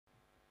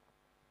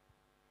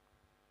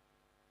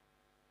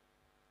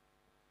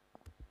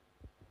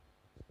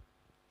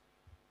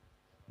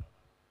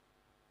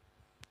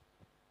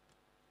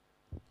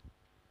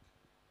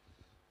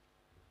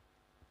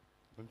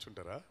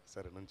నుంచుంటారా?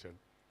 సరే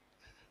నుంచండి.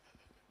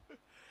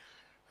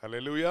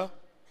 హల్లెలూయా.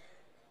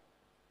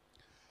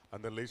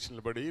 అందరు లేచి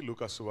నిలబడి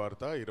లూకా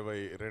సువార్త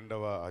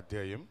 22వ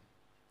అధ్యాయం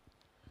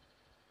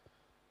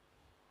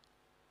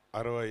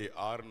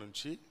 66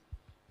 నుంచి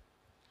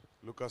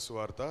లూకా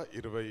సువార్త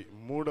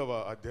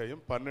 23వ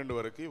అధ్యాయం 12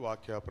 వరకు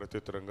వాక్య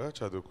ప్రత్యుత్తరంగా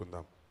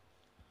చదువుకుందాం.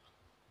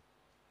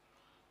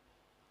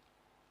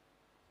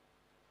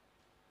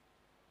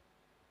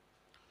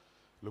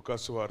 లూకా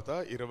సువార్త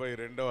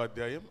 22వ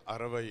అధ్యాయం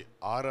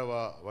 66వ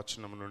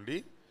వచనం నుండి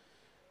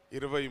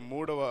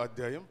 23వ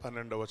అధ్యాయం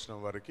 12వ వచనం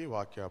వరకు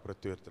వాక్య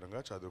ప్రత్యుత్తరంగా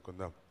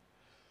చదువుకుందాం.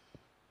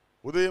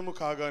 ఉదయము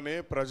కాగానే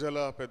ప్రజల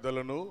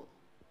పెద్దలను,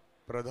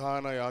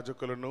 ప్రధాన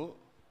యాజకులను,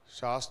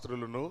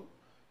 శాస్త్రులను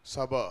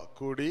సభ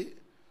కూడి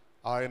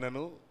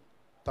ఆయనను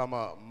తమ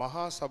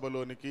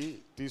మహాసభలోనికి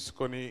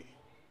తీసుకొని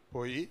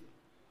పోయి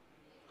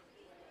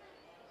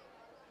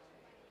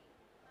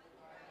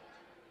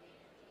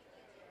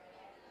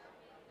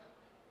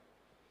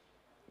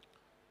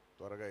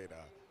త్వరగా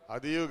ఇరా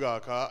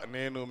అదియుగాక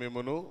నేను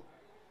మిమ్మును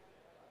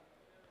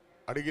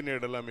అడిగిన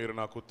యెడల మీరు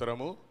నాకు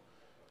ఉత్తరము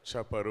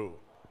చెప్పరు.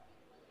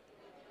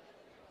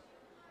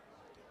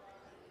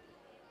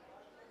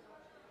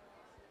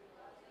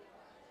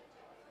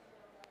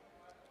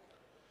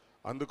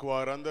 అందుకు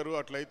వారందరూ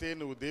అట్లయితే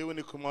నువ్వు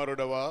దేవుని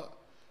కుమారుడవా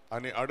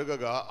అని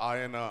అడగగా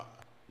ఆయన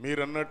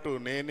మీరన్నట్టు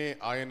నేనే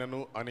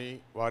ఆయనను అని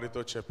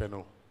వారితో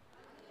చెప్పెను.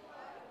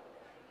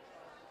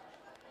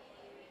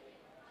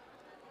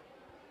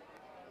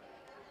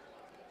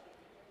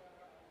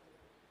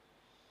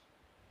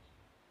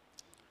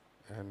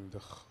 And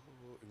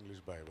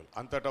English Bible.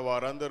 అంతటా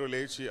వారందరూ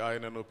లేచి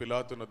ఆయనను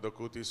పిలాతు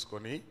వద్దకు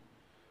తీసుకొని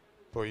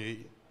పోయి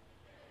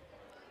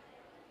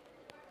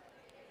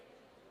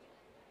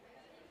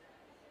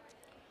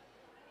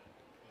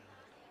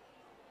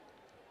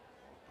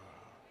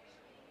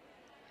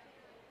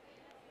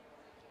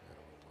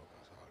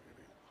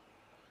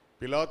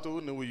పిలాతు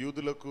నువ్వు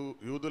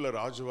యూదుల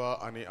రాజువా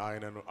అని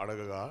ఆయనను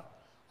అడగగా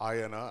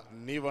ఆయన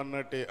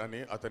నీవన్నట్టే అని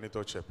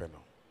అతనితో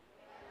చెప్పాను.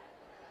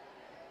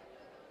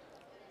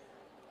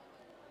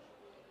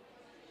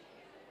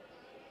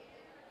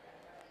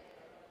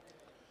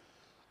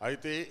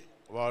 అయితే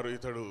వారు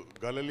ఇతడు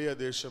గలిలయ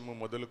దేశము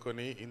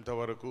మొదలుకొని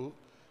ఇంతవరకు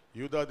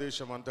యూదా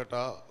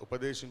దేశమంతటా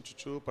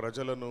ఉపదేశించుచు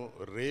ప్రజలను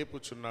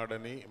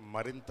రేపుచున్నాడని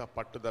మరింత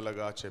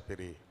పట్టుదలగా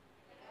చెప్పిరి.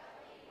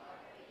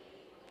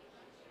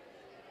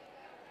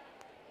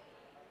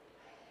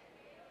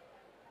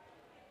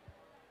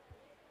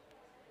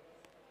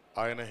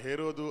 ఆయన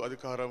హేరోదు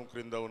అధికారం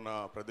క్రింద ఉన్న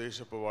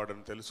ప్రదేశపు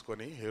వాడని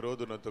తెలుసుకొని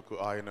హేరోదు నద్దకు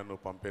ఆయనను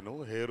పంపెను.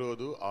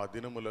 హేరోదు ఆ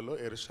దినములలో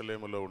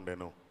యెరూషలేములో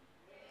ఉండెను.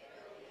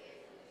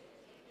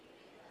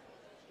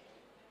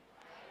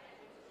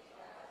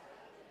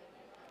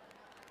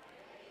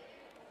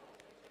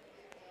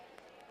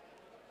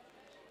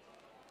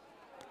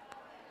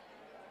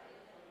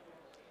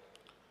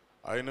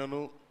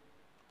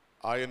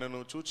 ఆయనను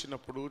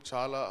చూచినప్పుడు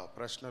చాలా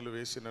ప్రశ్నలు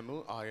వేసినను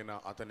ఆయన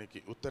అతనికి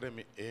ఉత్తరం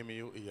ఏమీ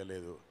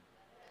ఇయ్యలేదు.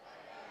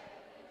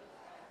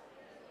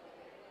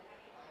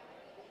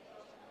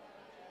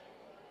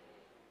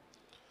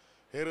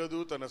 హేరోదు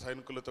తన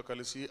సైనికులతో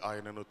కలిసి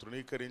ఆయనను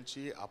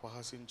తృణీకరించి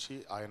అపహసించి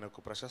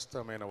ఆయనకు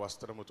ప్రశస్తమైన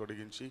వస్త్రము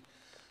తొడిగించి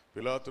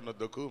పిలాతు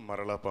నద్దకు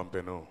మరలా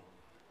పంపెను.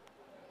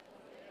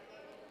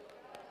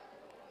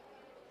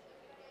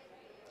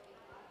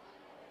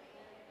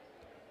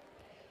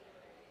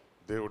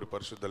 దేవుడి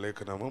పరిశుద్ధ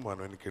లేఖనము మన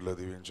వెనుకల్లో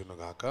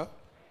దీవించునుగాక.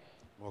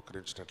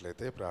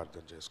 మోకరించినట్లయితే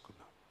ప్రార్థన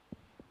చేసుకుందాం.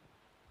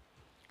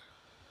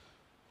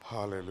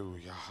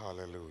 హల్లెలూయా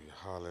హల్లెలూయా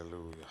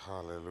హల్లెలూయా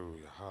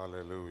హల్లెలూయా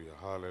హల్లెలూయా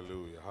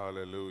హల్లెలూయా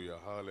హల్లెలూయా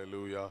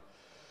హల్లెలూయా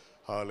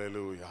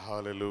హల్లెలూయా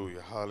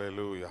హల్లెలూయా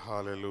హల్లెలూయా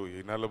హల్లెలూయా.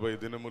 ఈ 40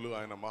 దినములు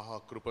ఆయన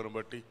మహాకృపను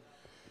బట్టి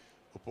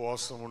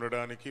ఉపవాసం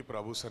ఉండడానికి,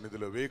 ప్రభు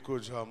సన్నిధిలో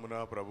వేకువజామున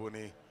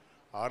ప్రభుని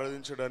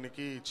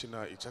ఆరాధించడానికి ఇచ్చిన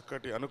ఈ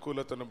చక్కటి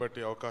అనుకూలతను బట్టి,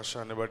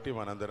 అవకాశాన్ని బట్టి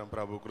మనందరం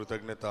ప్రభు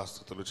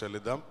కృతజ్ఞతాస్తుతులు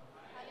చెల్లిద్దాం.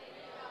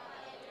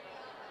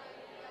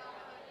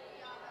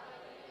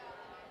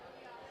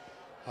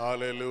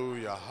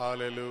 హల్లెలూయా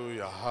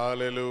హల్లెలూయా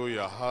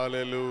హల్లెలూయా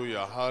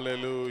హల్లెలూయా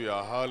హల్లెలూయా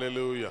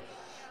హల్లెలూయా.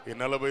 ఈ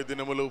 40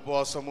 దినముల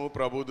ఉపవాసము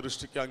ప్రభు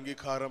దృష్టికి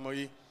అంగీకారమై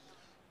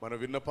మన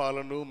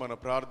విన్నపాలను, మన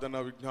ప్రార్థన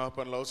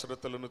విజ్ఞాపనల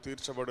అవసరతలను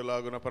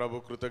తీర్చబడులాగున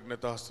ప్రభు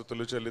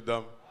కృతజ్ఞతాస్తుతులు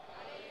చెల్లిద్దాం.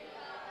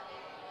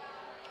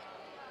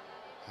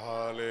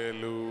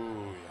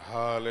 హల్లెలూయా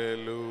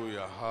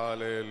హల్లెలూయా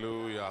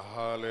హల్లెలూయా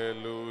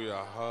హల్లెలూయా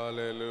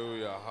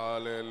హల్లెలూయా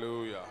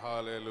హల్లెలూయా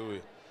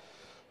హల్లెలూయా.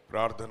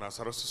 ప్రార్థన.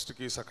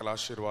 సర్వసృష్టికి సకల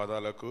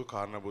ఆశీర్వాదాలకు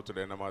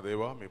కారణభూతుడైన మా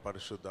దేవ, మీ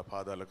పరిశుద్ధ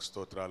పాదాలకు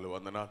స్తోత్రాలు,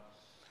 వందనాలు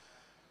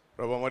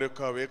ప్రభు. మరి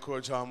యొక్క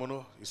వేకువజామును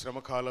ఈ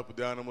శ్రమకాలపు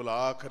ధ్యానముల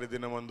ఆఖరి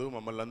దినమందు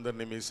మమ్మల్ని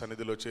అందరినీ మీ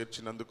సన్నిధిలో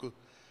చేర్చినందుకు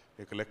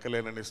మీకు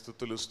లెక్కలేనని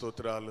స్తుతులు,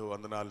 స్తోత్రాలు,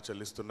 వందనాలు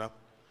చెల్లిస్తున్నాం.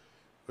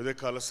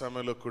 ఉదయకాల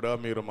సమయంలో కూడా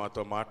మీరు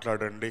మాతో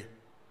మాట్లాడండి,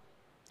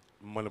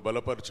 మమ్మల్ని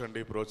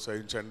బలపరచండి,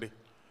 ప్రోత్సహించండి.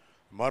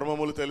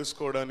 మర్మములు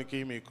తెలుసుకోవడానికి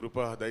మీ కృప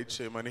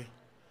దయచేయమని,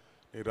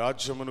 నీ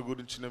రాజ్యమును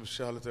గురించిన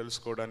విషయాలు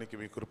తెలుసుకోవడానికి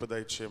మీ కృప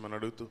దయచేయమని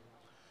అడుగుతూ,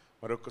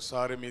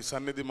 మరొకసారి మీ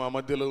సన్నిధి మా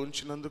మధ్యలో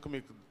ఉంచినందుకు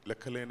మీకు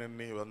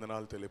లెక్కలేనన్ని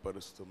వందనాలు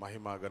తెలియపరుస్తూ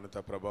మహిమ ఘనత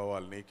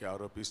ప్రభావాలు నీకే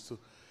ఆరోపిస్తూ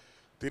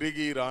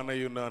తిరిగి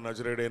రానయ్యున్న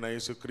నజరేడైన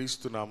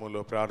యేసుక్రీస్తు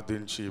నామములో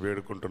ప్రార్థించి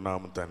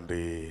వేడుకుంటున్నాము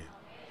తండ్రి.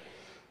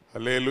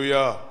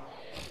 హల్లెలూయా.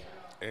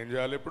 ఏం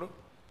చేయాలి ఇప్పుడు?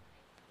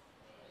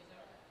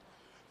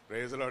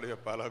 ప్రైజ్ లార్డ్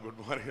చెప్పాలా,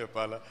 గుడ్ మార్నింగ్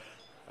చెప్పాలా,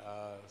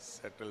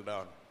 సెటిల్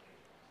డౌన్.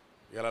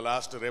 ఇలా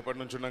లాస్ట్ రేపటి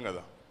నుంచి ఉన్నాం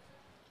కదా,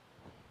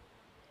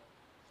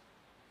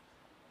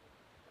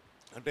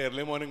 అంటే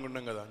ఎర్లీ మార్నింగ్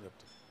ఉన్నాం కదా అని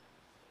చెప్తాం.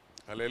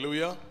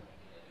 హల్లెలూయా.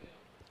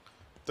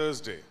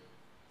 థర్స్డే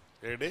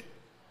ఏ డే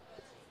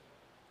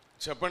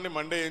చెప్పండి?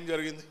 మండే ఏం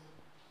జరిగింది?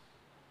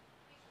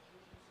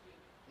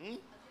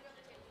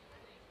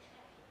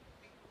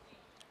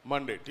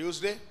 మండే.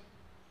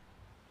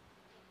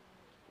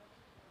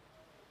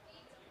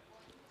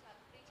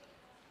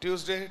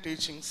 Tuesday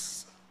teachings.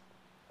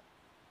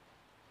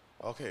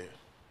 ఓకే.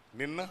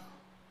 నిన్న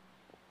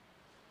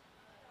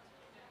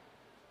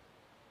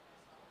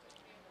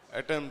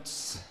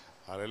అటెంప్ట్స్.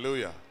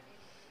 హల్లెలూయా.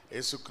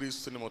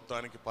 యేసుక్రీస్తుని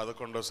మొత్తానికి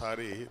 11వ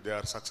they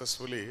are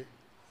successfully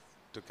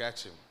to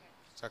catch him.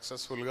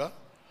 సక్సెస్ఫుల్గా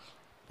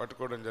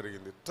పట్టుకోవడం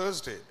జరిగింది.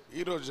 థర్స్డే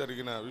ఈరోజు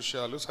జరిగిన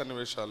విషయాలు,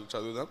 సన్నివేశాలు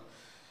చదువుదాం.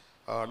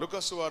 లూకా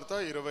సువార్త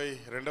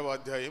 22వ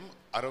అధ్యాయం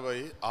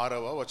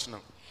 66వ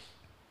వచనం.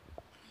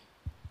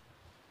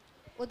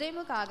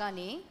 ఉదయము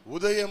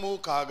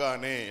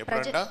కాగానే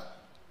ఎప్పుడంట?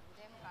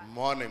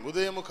 మార్నింగ్.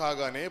 ఉదయము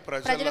కాగానే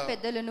ప్రజల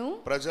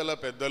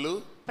పెద్దలు,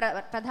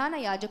 ప్రధాన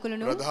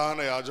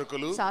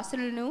యాజకులు,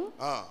 శాస్త్రులను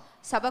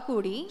సభ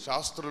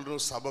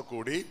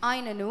కూడి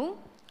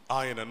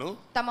ఆయనను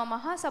తమ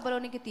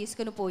మహాసభలోనికి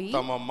తీసుకొని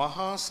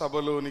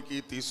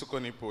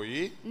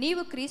పోయి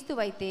నీవు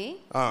క్రీస్తువైతే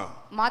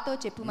మాతో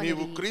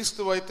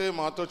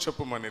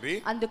చెప్పుమనిరి.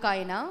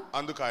 అందుకాయన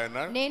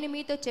నేను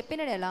నీతో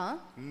చెప్పినడెలా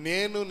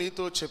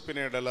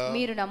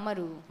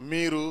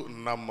మీరు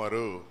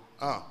నమ్మరు.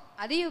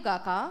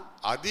 అదీగాక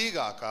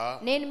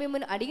నేను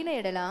మిమ్మును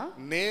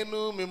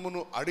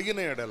అడిగిన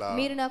ఎడల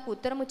మీరు నాకు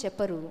ఉత్తరము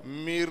చెప్పరు.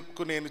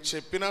 మీకు నేను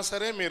చెప్పినా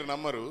సరే మీరు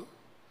నమ్మరు.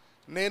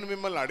 నేను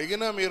మిమ్మల్ని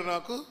అడిగినా మీరు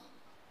నాకు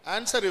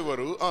ఆన్సర్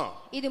ఇవ్వరు.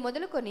 ఇది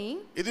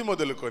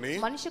మొదలుకొని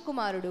మనుష్య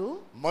కుమారుడు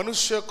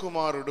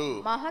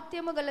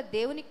మహాత్యము గల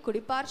దేవుని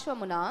కుడి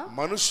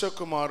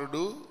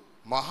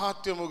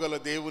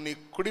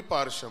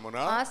పార్శ్వమున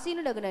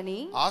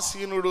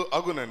ఆసీనుడు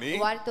అగునని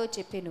వారితో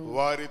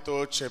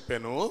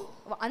చెప్పెను.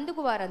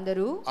 అందుకు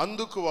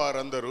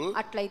వారందరూ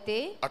అట్లయితే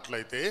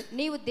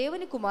నీవు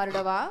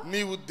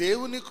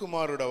దేవుని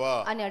కుమారుడవా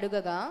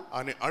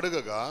అని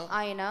అడుగగా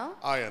ఆయన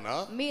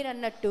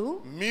మీరన్నట్టు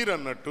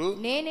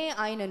నేనే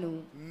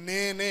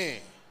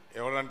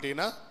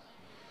ఎవరంటేనా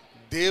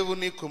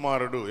దేవుని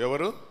కుమారుడు.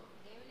 ఎవరు?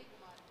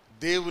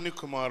 దేవుని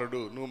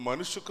కుమారుడు. నువ్వు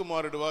మనుష్య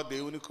కుమారుడువా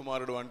దేవుని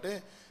కుమారుడు అంటే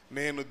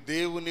నేను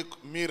దేవుని,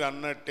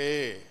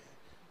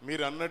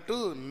 మీరన్నట్టు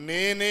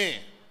నేనే.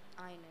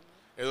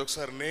 ఏదో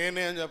ఒకసారి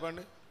నేనే అని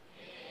చెప్పండి.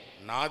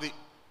 నాది.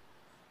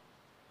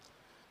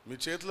 మీ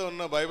చేతిలో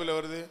ఉన్న బైబిల్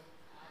ఎవరిది?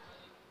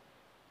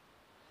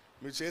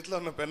 మీ చేతిలో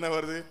ఉన్న పెన్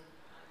ఎవరిది?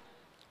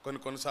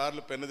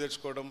 కొన్నిసార్లు పెన్ను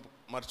తెచ్చుకోవడం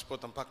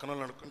మర్చిపోతాం, పక్కన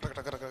వాళ్ళు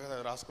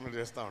రాసుకున్నట్టు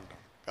చేస్తూ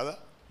ఉంటాం కదా.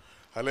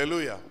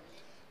 హల్లెలూయా.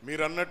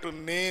 మీరన్నట్టు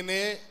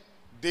నేనే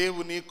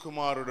దేవుని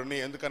కుమారుడిని.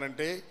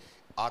 ఎందుకనంటే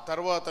ఆ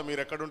తర్వాత మీరు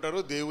ఎక్కడుంటారు?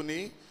 దేవుని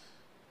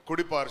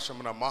కుడి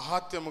పార్శ్వమున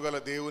మహాత్యము గల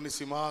దేవుని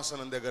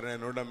సింహాసనం దగ్గర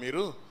నేను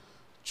మీరు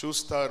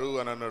చూస్తారు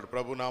అని అన్నాడు.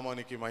 ప్రభు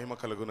నామానికి మహిమ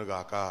కలుగును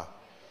గాక.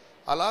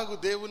 అలాగూ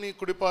దేవుని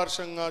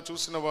కుడిపార్శ్వంగా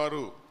చూసిన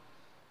వారు,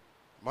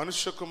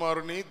 మనుష్య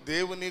కుమారుని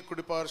దేవుని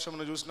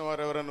కుడిపార్శ్వమున చూసిన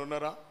వారు ఎవరైనా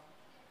ఉన్నారా?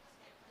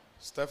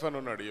 స్టెఫెన్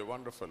ఉన్నాడు. You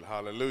wonderful.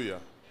 హల్లెలూయా.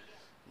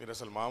 మీరు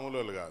అసలు మామూలు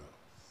వాళ్ళు కాదు.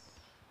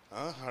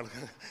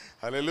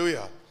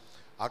 హల్లెలూయా.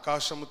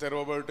 ఆకాశము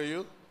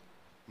తెరవబడుటయు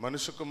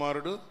మనుష్య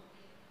కుమారుడు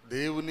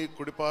దేవుని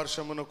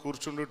కుడిపార్శ్వమున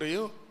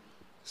కూర్చుండుటయు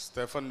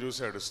స్టెఫెన్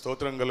చూశాడు.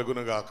 స్తోత్రం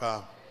కలుగును గాక.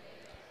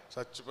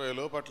 చచ్చిపోయే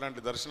లోపు అట్లాంటి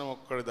దర్శనం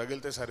ఒక్కడి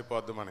తగిలితే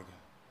సరిపోద్ది, మనకి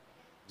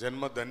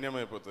జన్మ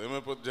ధన్యమైపోతుంది.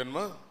 ఏమైపోతుంది జన్మ?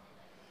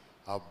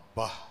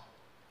 అబ్బా.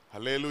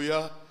 హల్లెలూయా.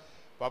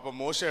 పాప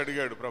మోషే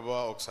అడిగాడు, ప్రభువా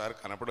ఒకసారి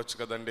కనపడొచ్చు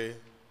కదండి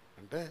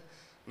అంటే,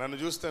 నన్ను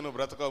చూస్తే నువ్వు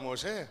బ్రతకవు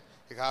మోషే,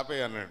 ఇక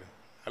ఆపేయి అన్నాడు.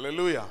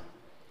 హల్లెలూయా.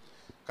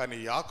 కానీ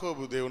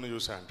యాకోబు దేవుని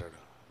చూసా అంటాడు,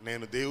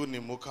 నేను దేవుని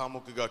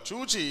ముఖాముఖిగా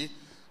చూచి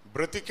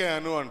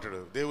బ్రతికాను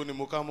అంటాడు. దేవుని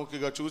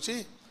ముఖాముఖిగా చూచి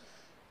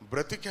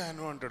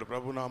బ్రతికాను అంటాడు.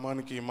 ప్రభు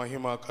నామానికి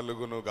మహిమ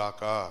కలుగును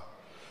గాక.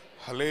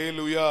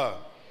 హల్లెలూయా.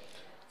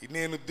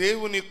 నేను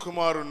దేవుని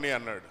కుమారుణ్ణి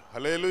అన్నాడు.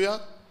 హల్లెలూయా.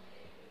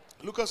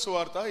 లూకా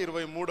సువార్త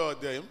 23వ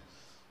అధ్యాయం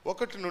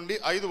 1 నుండి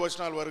 5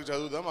 వచనాల వరకు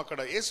చదువుదాం. అక్కడ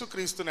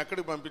యేసుక్రీస్తుని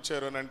ఎక్కడికి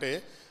పంపించారు అని అంటే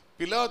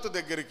పిలాతు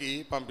దగ్గరికి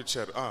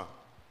పంపించారు.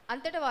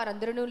 అంతటా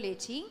వారందరూ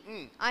లేచి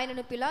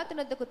ఆయనను పిలాతు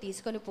నద్దకు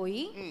తీసుకొని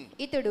పోయి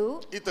ఇతడు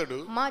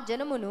మా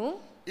జనమును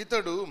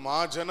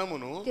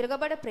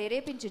తిరగబడ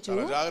ప్రేరేపించుచు.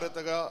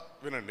 జాగ్రత్తగా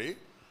వినండి.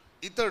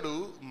 ఇతడు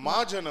మా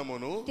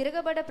జనమును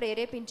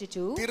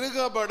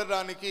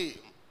తిరగబడడానికి.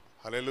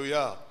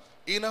 హల్లెలూయా.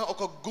 ఈయన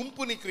ఒక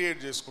గుంపుని క్రియేట్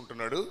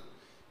చేసుకుంటున్నాడు.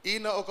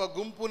 ఈయన ఒక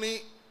గుంపుని,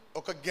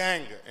 ఒక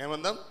గ్యాంగ్,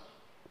 ఏమందాం,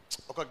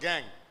 ఒక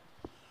గ్యాంగ్,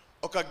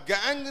 ఒక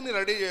గ్యాంగ్ని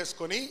రెడీ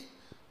చేసుకొని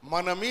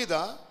మన మీద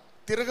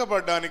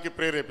తిరగబడ్డానికి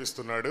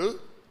ప్రేరేపిస్తున్నాడు.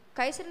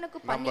 కైసరునకు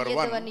పన్ను నంబర్ 1.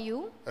 ఇయ్యవనియు.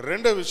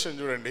 రెండో విషయం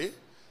చూడండి,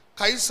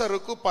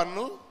 కైసరుకు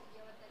పన్ను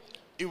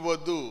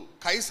ఇవ్వద్దు.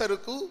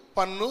 కైసరుకు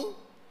పన్ను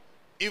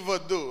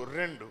ఇవ్వద్దు.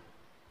 2.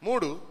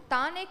 3,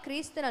 తానే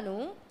క్రీస్తును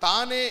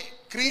తానే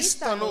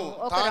క్రీస్తును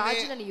ఒక తానే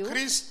రాజుననియు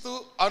క్రీస్తు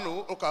అను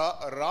ఒక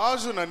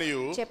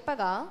రాజుననియు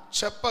చెప్పగా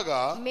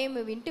మేము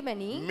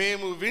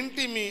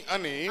వింటిమి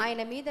అని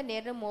ఆయన మీద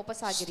నేరం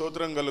మోపసాగిరి.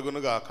 స్తోత్రం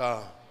కలుగును గాక.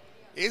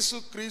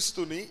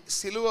 యేసుక్రీస్తుని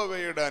సిలువ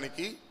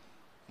వేయడానికి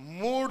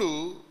 3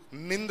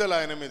 నిందలు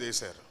ఆయన మీద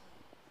వేశారు.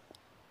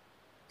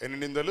 ఎన్ని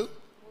నిందలు?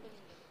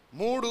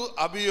 3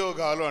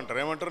 అభియోగాలు అంటారు.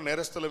 ఏమంటారు?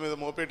 నేరస్తుల మీద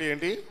మోపేటి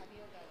ఏంటి?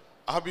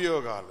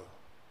 అభియోగాలు.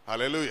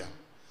 హల్లెలూయా.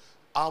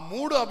 ఆ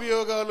 3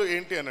 అభియోగాలు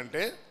ఏంటి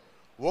అనంటే,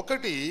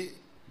 1,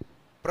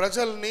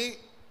 ప్రజల్ని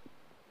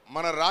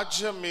మన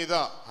రాజ్యం మీద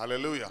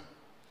హల్లెలూయా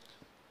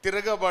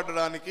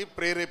తిరగబడడానికి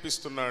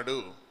ప్రేరేపిస్తున్నాడు.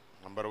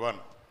 నంబర్ 1.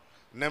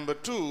 నెంబర్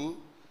 2,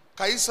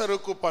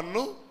 కైసరుకు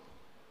పన్ను.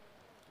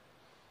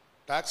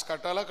 ట్యాక్స్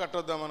కట్టాలా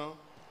కట్టొద్దా? మనం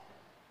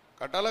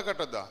కట్టాలా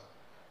కట్టొద్దా?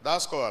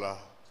 దాచుకోవాలా?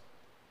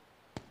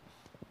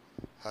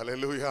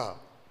 హల్లెలూయా,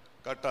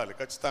 కట్టాలి.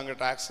 ఖచ్చితంగా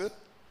ట్యాక్స్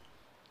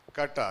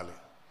కట్టాలి.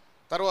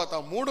 తర్వాత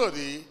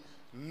 3వది,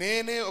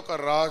 నేనే ఒక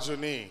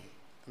రాజుని,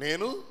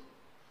 నేను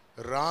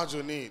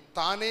రాజుని.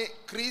 తానే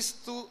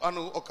క్రీస్తు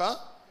అను ఒక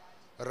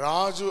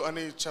రాజు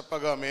అని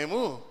చెప్పగా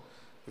మేము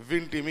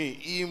వింటిమి.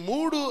 ఈ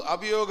 3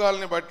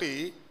 అభియోగాల్ని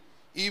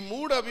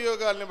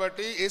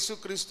బట్టి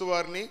యేసుక్రీస్తు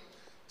వారిని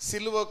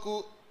సిలువకు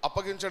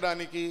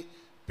అప్పగించడానికి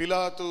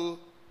పిలాతు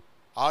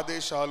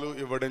ఆదేశాలు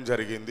ఇవ్వడం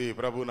జరిగింది.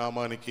 ప్రభు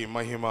నామానికి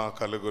మహిమ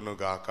కలుగును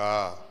గాక.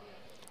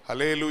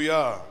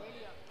 హల్లెలూయా,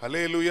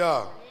 హల్లెలూయా.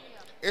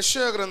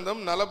 యెషయా గ్రంథం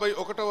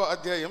 41వ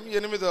అధ్యాయం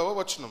 8వ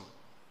వచనం.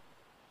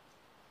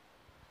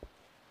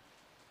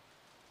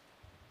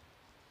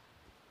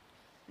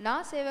 నా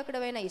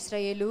సేవకుడైన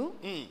ఇశ్రాయేలు,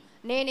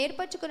 నేను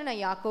ఏర్పరచుకున్న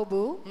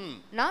యాకోబు,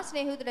 నా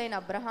స్నేహితుడైన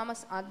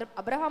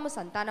అబ్రహాము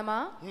సంతానమా.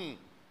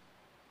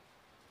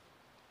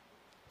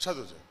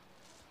 చదువు.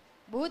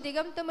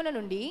 భూదిగంతముల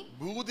నుండి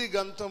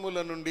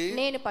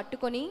నేను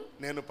పట్టుకొని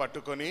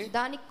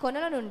దాని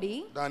కొనల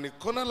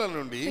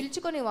నుండి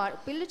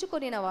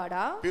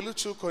పిలుచుకొనినవాడా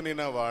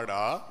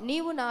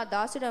నీవు నా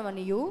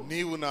దాసుడవనియు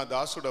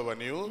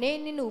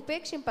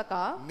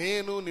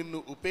నేను నిన్ను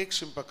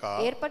ఉపేక్షింపక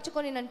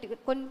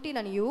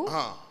ఏర్పరచుకొనిననియు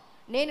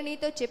నేను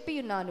నీతో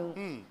చెప్పియున్నాను,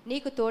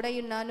 నీకు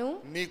తోడయున్నాను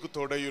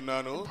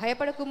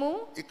భయపడకుము.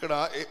 ఇక్కడ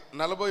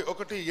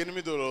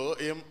 41:8లో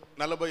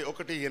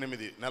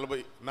 41:8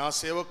 నా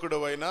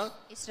సేవకుడవైన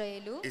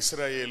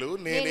ఇశ్రాయేలు,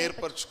 నేను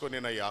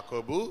ఏర్పరచుకొనిన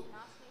యాకోబు,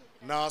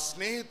 నా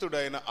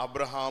స్నేహితుడైన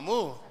అబ్రహాము.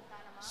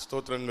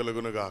 స్తోత్రం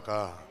కలుగును గాక.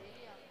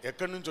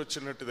 ఎక్కడి నుంచి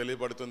వచ్చినట్టు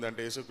తెలియబడుతుంది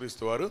అంటే,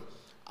 యేసుక్రీస్తు వారు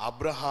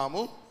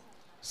అబ్రహాము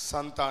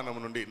సంతానం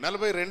నుండి.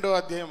 42వ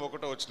అధ్యాయం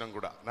 1వ వచనం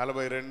కూడా.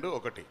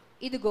 42:1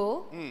 ఇదిగో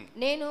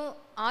నేను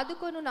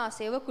ఆదుకొను నా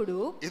సేవకుడు,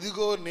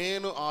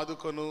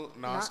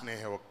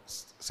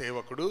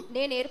 సేవకుడు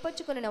నేను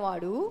ఏర్పరచుకొనిన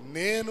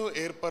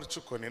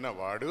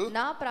వాడు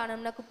నా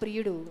ప్రాణమునకు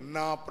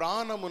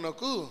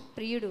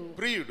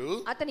ప్రియుడు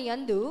అతని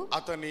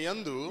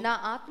యందు నా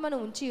ఆత్మను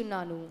ఉంచి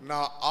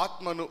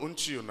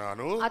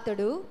ఉన్నాను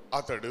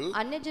అతడు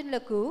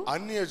అన్యజనులకు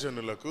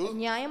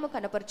న్యాయము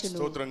కనపరచును.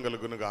 స్తోత్రం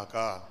కలుగును గాక.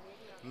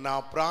 నా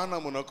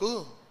ప్రాణమునకు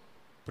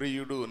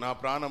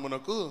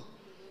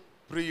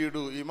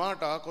ప్రియుడు. ఈ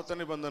మాట కొత్త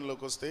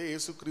నిబంధనలోకి వస్తే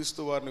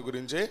యేసుక్రీస్తు వారిని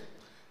గురించే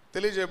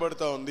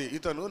తెలియజేయబడతా ఉంది.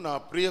 ఇతను నా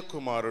ప్రియ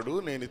కుమారుడు,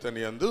 నేను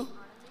ఇతని యందు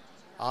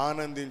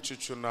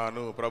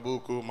ఆనందించుచున్నాను.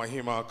 ప్రభువుకు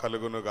మహిమ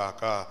కలుగును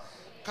గాక.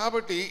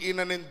 కాబట్టి ఈయన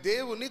నేను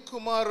దేవుని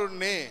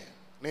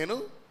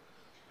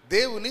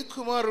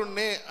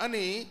కుమారుణ్ణే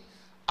అని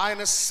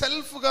ఆయన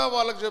సెల్ఫ్గా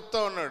వాళ్ళకి చెప్తా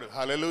ఉన్నాడు.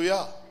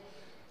 హల్లెలూయా,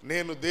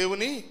 నేను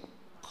దేవుని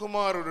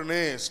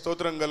కుమారుడునే.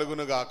 స్తోత్రం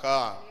కలుగును గాక.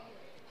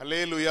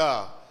 హల్లెలూయా.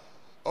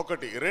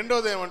 1.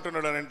 రెండోది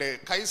ఏమంటున్నాడు అంటే,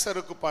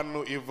 కైసరుకు పన్ను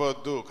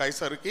ఇవ్వద్దు.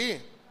 కైసరుకి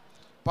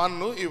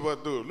పన్ను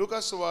ఇవ్వద్దు.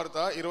 లూకాసు సువార్త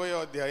 20వ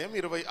అధ్యాయం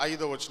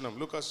 25వ వచనం.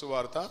 లూకాసు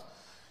సువార్త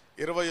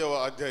 20వ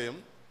అధ్యాయం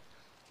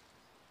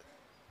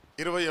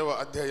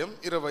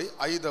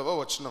 25వ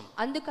వచనం.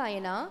 అందుకు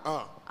ఆయన,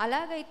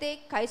 అలాగైతే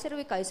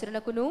కైసరువి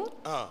కైసరునకును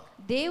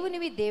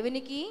దేవునివి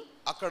దేవునికి.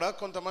 అక్కడ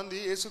కొంతమంది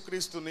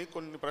యేసుక్రీస్తుని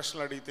కొన్ని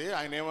ప్రశ్నలు అడిగితే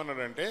ఆయన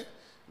ఏమన్నాడంటే,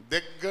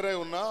 దగ్గరే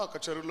ఉన్న ఒక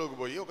చెరువులోకి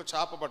పోయి ఒక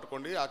చేప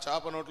పట్టుకోండి, ఆ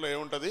చేప నోట్లో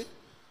ఏముంటుంది?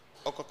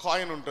 ఒక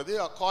కాయిన్ ఉంటుంది.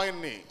 ఆ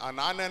కాయిన్ని, ఆ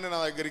నాణ్యాన్ని నా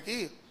దగ్గరికి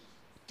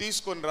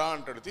తీసుకొని రా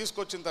అంటాడు.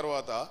 తీసుకొచ్చిన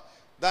తర్వాత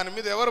దాని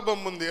మీద ఎవరి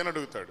బొమ్మ ఉంది అని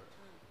అడుగుతాడు.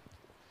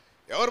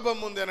 ఎవరి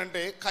బొమ్మ ఉంది అని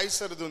అంటే,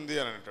 కైసరుది ఉంది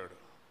అని అంటాడు.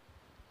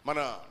 మన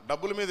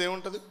డబ్బుల మీద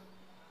ఏముంటుంది?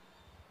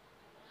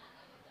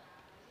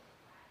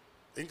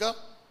 ఇంకా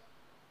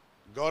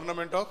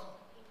గవర్నమెంట్ ఆఫ్.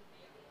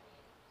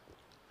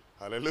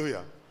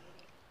 హల్లెలూయా.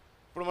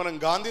 ఇప్పుడు మనం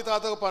గాంధీ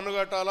తాతకు పన్ను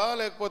కట్టాలా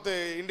లేకపోతే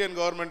ఇండియన్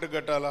గవర్నమెంట్కి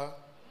కట్టాలా?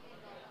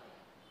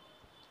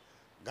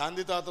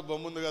 గాంధీ తాత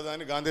బొమ్మ ఉంది కదా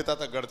అని గాంధీ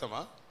తాతకు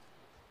కడతామా?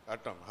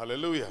 కట్టాం.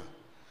 హల్లెలూయా.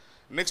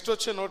 నెక్స్ట్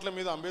వచ్చే నోట్ల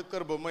మీద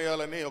అంబేద్కర్ బొమ్మ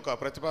వేయాలని ఒక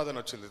ప్రతిపాదన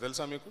వచ్చింది,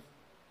 తెలుసా మీకు?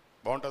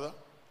 బాగుంటుందా?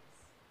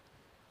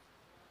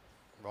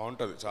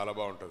 బాగుంటుంది, చాలా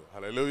బాగుంటుంది.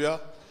 హల్లెలూయా.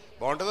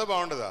 బాగుంటుందా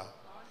బాగుంటుందా?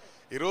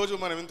 ఈరోజు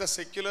మనం ఇంత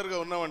సెక్యులర్గా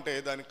ఉన్నామంటే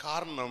దానికి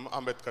కారణం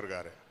అంబేద్కర్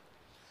గారే.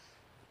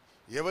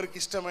 ఎవరికి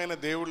ఇష్టమైన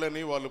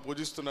దేవుళ్ళని వాళ్ళు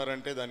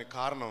పూజిస్తున్నారంటే దానికి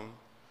కారణం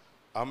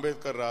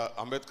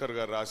అంబేద్కర్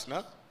గారు రాసిన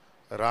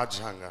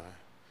రాజ్యాంగమే.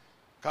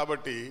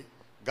 కాబట్టి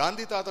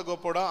గాంధీ తాత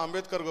గొప్పోడా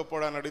అంబేద్కర్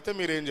గొప్పోడా అని అడిగితే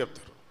మీరేం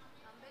చెప్తారు?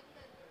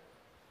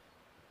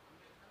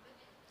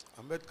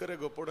 అంబేద్కరే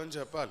గొప్పోడని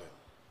చెప్పాలి.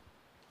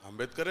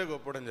 అంబేద్కరే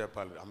గొప్పోడని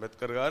చెప్పాలి.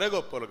 అంబేద్కర్ గారే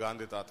గొప్పోలు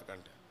గాంధీ తాత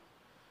కంటే.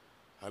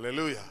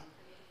 హల్లెలూయా.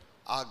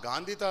 ఆ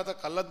గాంధీ తాత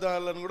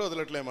కళ్ళద్దాలను కూడా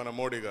వదలట్లే మన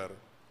మోడీ గారు.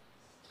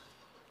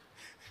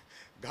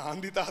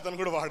 గాంధీ తాతను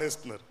కూడా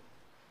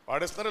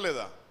వాడేస్తున్నారా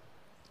లేదా?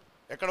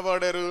 ఎక్కడ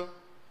వాడారు?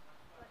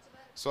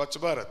 స్వచ్ఛ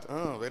భారత్.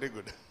 Very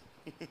good.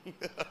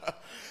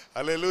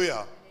 హల్లెలూయా.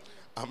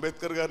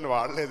 అంబేద్కర్ గారిని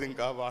వాడలేదు,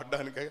 ఇంకా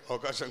వాడడానికి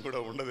అవకాశం కూడా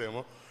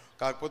ఉండదేమో.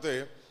 కాకపోతే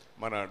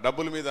మన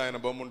డబ్బుల మీద ఆయన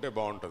బొమ్మ ఉంటే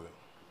బాగుంటుంది.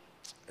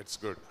 It's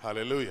good.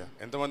 హల్లెలూయా.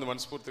 ఎంతమంది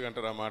మనస్ఫూర్తిగా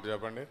అంటారు ఆ మాట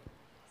చెప్పండి?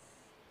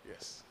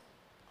 ఎస్.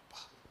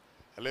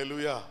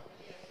 హల్లెలూయా.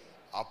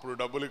 అప్పుడు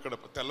డబ్బులు ఇక్కడ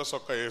తెల్ల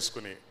సొక్క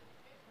వేసుకుని,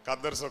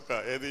 ఖద్దరు సొక్క,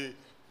 ఏది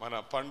మన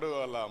పండు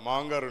వాళ్ళ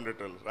మామగారు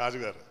ఉండేటోళ్ళు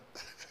రాజుగారు,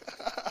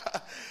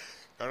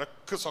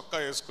 కడక్కు సొక్క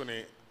వేసుకుని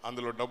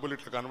అందులో డబ్బులు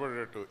ఇట్లా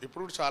కనబడేటట్టు.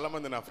 ఇప్పుడు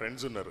చాలామంది నా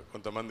ఫ్రెండ్స్ ఉన్నారు,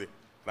 కొంతమంది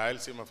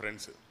రాయలసీమ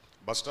ఫ్రెండ్స్.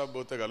 బస్ స్టాప్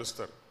పోతే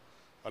కలుస్తారు.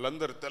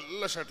 వాళ్ళందరూ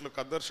తెల్ల షర్ట్లు,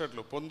 ఖద్దరు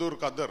షర్ట్లు,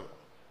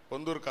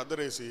 పొందూరు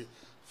ఖద్దరు వేసి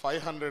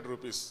 500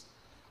 రూపీస్.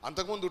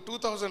 అంతకుముందు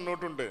 2000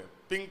 నోటు ఉంటే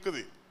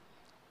పింక్ది.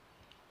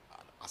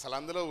 అసలు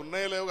అందులో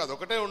ఉన్నాయో లేవు,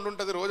 అదొకటే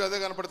ఉండుంటుంది, రోజు అదే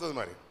కనపడుతుంది.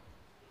 మరి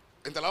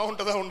ఇంతలా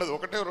ఉంటుందా? ఉండదు.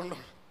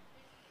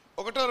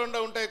 ఒకటో రెండో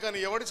ఉంటాయి. కానీ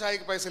ఎవడు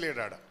ఛాయ్కి పైసలు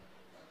ఇవ్వడాడ?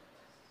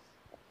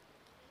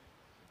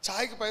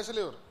 ఛాయ్కి పైసలు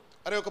ఎవరు?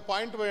 అరే ఒక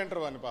పాయింట్ పోయి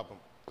అంటారు వాడిని, పాపం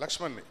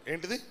లక్ష్మణ్ని.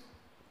 ఏంటిది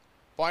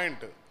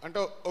పాయింట్ అంటే?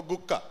 ఒక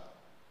గుక్క.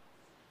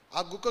 ఆ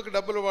గుక్కకి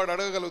డబ్బులు వాడు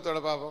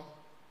అడగగలుగుతాడు పాపం?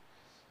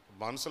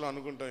 మనసులో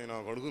అనుకుంటా,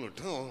 నాకు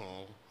అడుగునట్టు.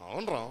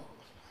 అవునరా,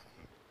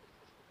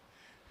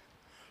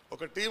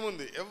 ఒక టీం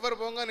ఉంది, ఎవరు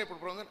పోగానే ఇప్పుడు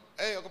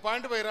పోగానే ఒక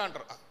పాయింట్ పోయిరా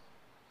అంటారు.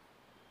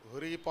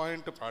 ఎవరు ఈ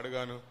పాయింట్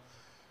పాడుగాను?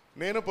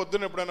 నేను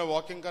పొద్దున్న ఎప్పుడైనా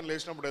వాకింగ్ కానీ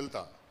లేచినప్పుడు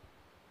వెళ్తా.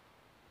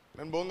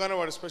 నేను పోగానే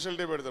వాడు స్పెషల్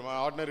టీ పెడతాడు. మా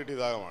ఆర్డినరీ టీ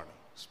తాగమాడు,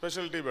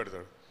 స్పెషల్ టీ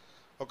పెడతాడు.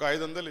 ఒక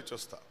 500 ఇచ్చి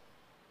వస్తా,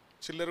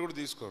 చిల్లర కూడా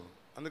తీసుకోను.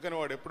 అందుకని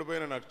వాడు ఎప్పుడు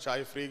పోయినా నాకు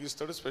చాయ్ ఫ్రీగా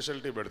ఇస్తాడు, స్పెషల్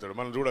టీ పెడతాడు.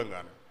 మనం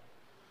చూడంగానే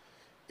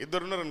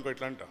ఇద్దరున్నారు అనుకో,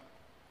 ఇట్లా అంట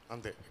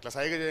అంతే, ఇట్లా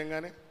సైగ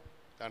చేయంగానే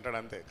అంటాడు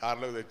అంతే,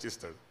 కారులోకి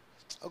తెచ్చిస్తాడు.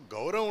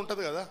 గౌరవం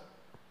ఉంటుంది కదా.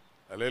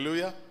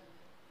 హల్లెలూయా.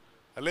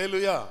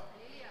 హల్లెలూయా.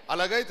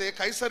 అలాగైతే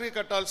కైసరికి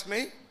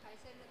కట్టాల్సినవి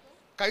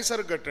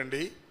కైసరికి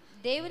కట్టండి,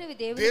 దేవునికి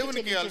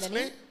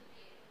ఇవ్వాల్సినవి.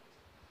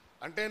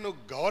 అంటే నువ్వు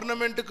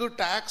గవర్నమెంట్కు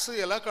ట్యాక్స్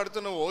ఎలా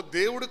కడుతున్నావో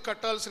దేవుడికి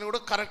కట్టాల్సినవి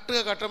కూడా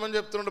కరెక్ట్గా కట్టమని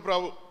చెప్తున్నాడు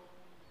ప్రభు.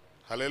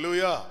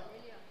 హల్లెలూయా.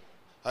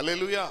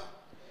 హల్లెలూయా.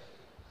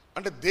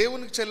 అంటే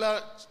దేవునికి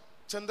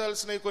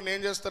చెందాల్సినవి కొన్ని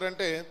ఏం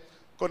చేస్తారంటే,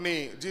 కొన్ని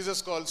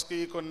జీసస్ కాల్స్కి,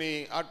 కొన్ని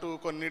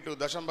కొన్ని ఇటు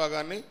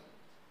దశంభాగాన్ని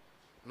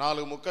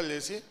 4 ముక్కలు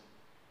చేసి,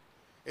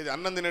 ఇది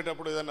అన్నం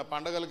తినేటప్పుడు ఏదన్నా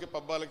పండగలకి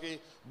పబ్బాలకి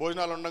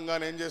భోజనాలు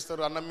ఉండగానే ఏం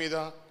చేస్తారు? అన్నం మీద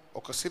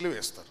ఒక సిలువ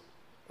వేస్తారు.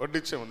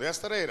 వడ్డిచ్చే ముందు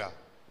వేస్తారా? ఇరా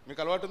మీకు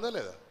అలవాటు ఉందా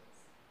లేదా?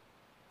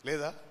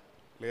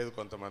 లేదు.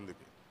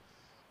 కొంతమందికి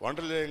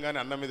వంటలు చేయగానే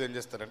అన్నం మీద ఏం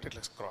చేస్తారంటే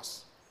ఇట్లా క్రాస్.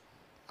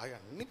 అవి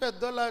అన్ని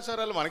పెద్దోళ్ళ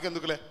ఆచారాలు,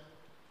 మనకెందుకులే.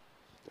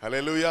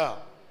 హల్లెలూయా.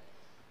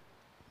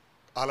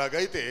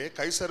 అలాగైతే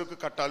కైసరుకు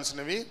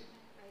కట్టాల్సినవి.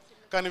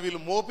 కానీ వీళ్ళు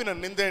మోపిన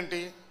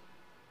నిందేంటి?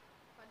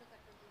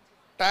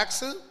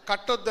 ట్యాక్స్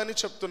కట్టొద్దని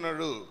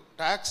చెప్తున్నాడు.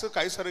 ట్యాక్స్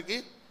కైసరికి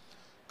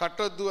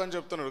కట్టొద్దు అని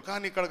చెప్తున్నాడు.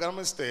 కానీ ఇక్కడ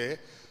గమనిస్తే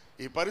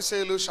ఈ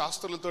పరిసయ్యులు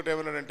శాస్త్రులతో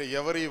ఏమన్నాడంటే,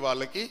 ఎవరి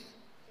వాళ్ళకి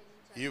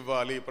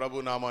ఇవ్వాలి,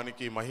 ప్రభు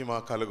నామానికి మహిమ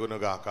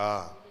కలుగునుగాక.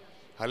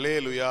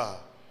 హల్లెలూయా.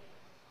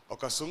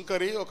 ఒక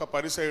సుంకరి, ఒక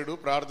పరిసయ్యుడు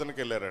ప్రార్థనకి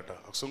వెళ్ళారట.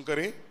 ఒక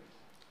సుంకరి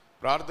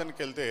ప్రార్థనకి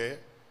వెళ్తే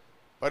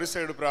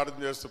పరిసయ్యుడు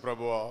ప్రార్థన చేస్తూ,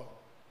 ప్రభువా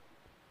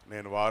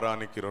నేను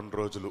వారానికి 2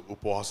 రోజులు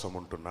ఉపవాసం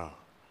ఉంటున్నా,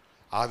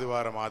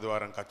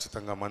 ఆదివారం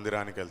ఖచ్చితంగా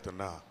మందిరానికి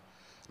వెళ్తున్నా,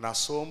 నా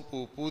సోంపు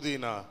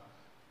పుదీనా,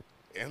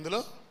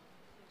 ఎందులో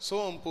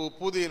సోంపు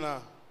పుదీనా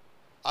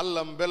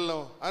అల్లం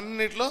బెల్లం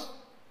అన్నిట్లో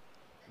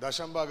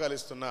దశంభాగాలు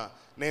ఇస్తున్నా,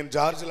 నేను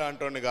జార్జ్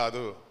లాంటోని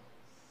కాదు,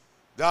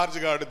 జార్జ్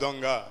గాడు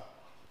దొంగ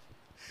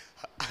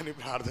అని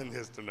ప్రార్థన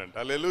చేస్తుండంట.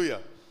 హల్లెలూయా.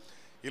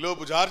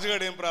 ఈలోపు జార్జ్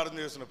గాడు ఏం ప్రార్థన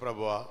చేస్తున్నా?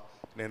 ప్రభువా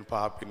నేను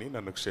పాపిని,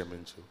 నన్ను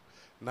క్షమించు,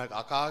 నాకు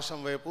ఆకాశం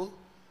వైపు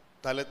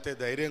తలెత్తే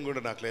ధైర్యం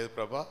కూడా నాకు లేదు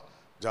ప్రభా,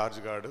 జార్జ్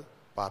గాడు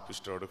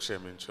పాపిష్టోడు,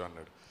 క్షమించు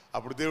అన్నాడు.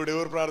 అప్పుడు దేవుడు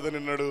ఎవరు ప్రార్థన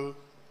విన్నాడు?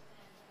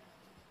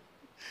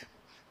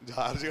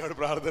 జార్జ్ గాడు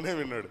ప్రార్థనే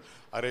విన్నాడు.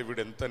 అరే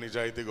వీడు ఎంత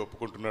నిజాయితీగా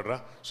ఒప్పుకుంటున్నాడు రా,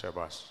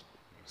 శబాష్,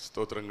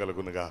 స్తోత్రం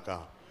కలుగునుగాక.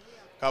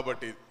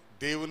 కాబట్టి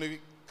దేవుని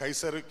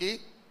కైసరికి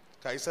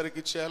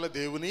ఇచ్చేయాలి,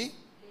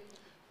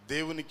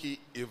 దేవునికి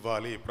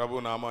ఇవ్వాలి.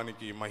 ప్రభు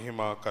నామానికి మహిమ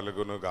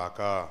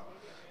కలుగునుగాక.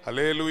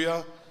 హల్లెలూయా.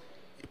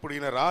 ఇప్పుడు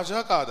ఈయన రాజా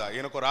కాదా?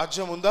 ఈయనకు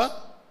రాజ్యం ఉందా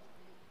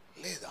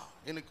లేదా?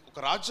 ఈయనకు ఒక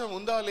రాజ్యం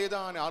ఉందా లేదా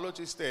అని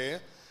ఆలోచిస్తే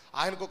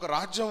ఆయనకు ఒక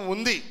రాజ్యం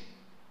ఉంది.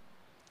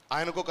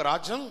 ఆయనకు ఒక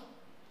రాజ్యం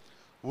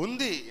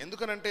ఉంది.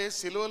 ఎందుకనంటే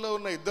సిలువలో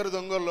ఉన్న ఇద్దరు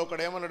దొంగల్లో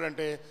ఒకడు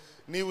ఏమన్నాడంటే,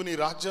 నీవు నీ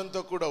రాజ్యంతో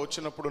కూడా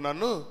వచ్చినప్పుడు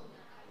నన్ను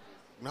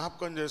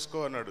జ్ఞాపకం చేసుకో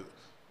అన్నాడు.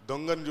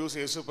 దొంగను చూసి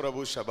యేసు ప్రభు,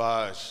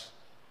 శబాష్,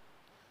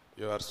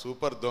 యు ఆర్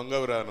సూపర్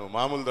దొంగవిరా, నువ్వు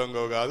మామూలు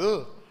దొంగవు కాదు,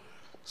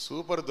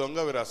 సూపర్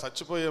దొంగవిరా.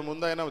 చచ్చిపోయే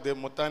ముందు ఆయన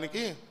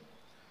మొత్తానికి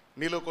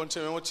నీలో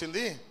కొంచెం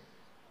ఏమొచ్చింది,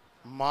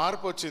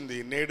 మార్పు వచ్చింది.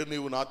 నేడు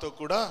నీవు నాతో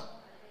కూడా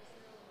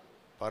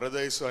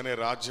పరదైసు అనే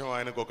రాజ్యం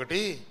ఆయనకు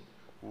ఒకటి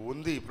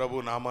ఉంది. ప్రభు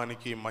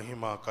నామానికి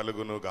మహిమ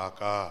కలుగును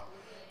గాక.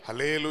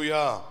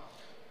 హల్లెలూయా.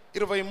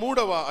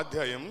 23వ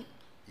అధ్యాయం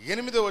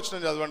 8వ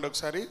వచనం చదవండి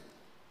ఒకసారి.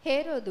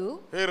 హేరోదు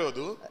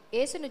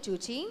యేసుని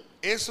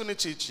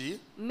చూచి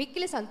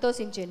మిక్కిలి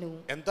సంతోషించెను.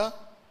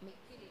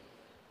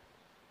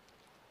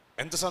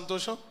 ఎంత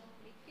సంతోషం.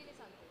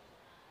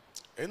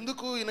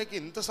 ఎందుకు ఈయనకి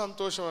ఇంత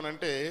సంతోషం అని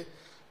అంటే,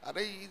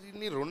 అరే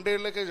ఇది 2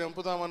 ఏళ్లకే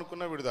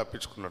చంపుదామనుకున్నా వీడు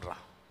తప్పించుకున్నాడు రా.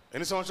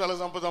 ఎన్ని సంవత్సరాలకు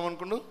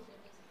చంపుదామనుకుండు?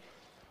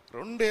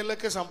 2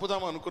 ఏళ్లకే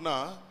చంపుదాం అనుకున్నా.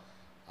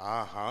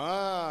 ఆహా,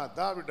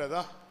 దా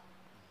బిడ్డదా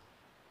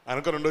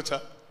అనుకుని ఉండొచ్చా?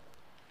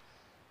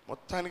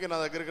 మొత్తానికి నా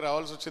దగ్గరికి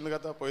రావాల్సి వచ్చింది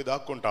కదా, పోయి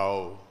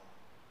దాక్కుంటావు.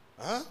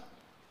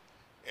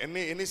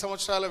 ఎన్ని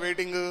సంవత్సరాల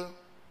వెయిటింగ్?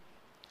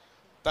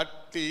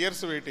 30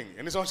 years waiting.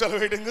 ఎన్ని సంవత్సరాల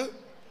వెయిటింగ్?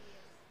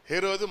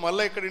 హేరోదు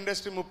మళ్ళీ ఇక్కడ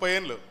ఇండస్ట్రీ 30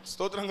 ఏళ్ళు.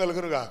 స్తోత్రం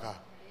కలుగును గాక.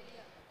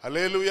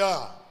 హల్లెలూయా.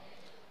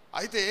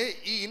 అయితే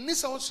ఈ ఇన్ని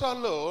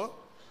సంవత్సరాల్లో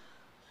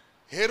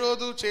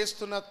హేరోదు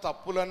చేస్తున్న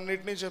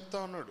తప్పులన్నిటినీ చెప్తా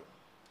ఉన్నాడు.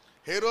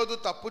 హేరోదు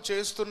తప్పు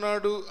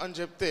చేస్తున్నాడు అని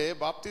చెప్తే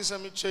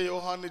బాప్తిసం ఇచ్చే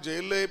యోహాన్ని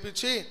జైల్లో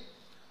వేయించి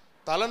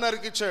తల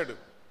నరికిచ్చాడు.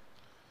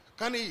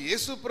 కానీ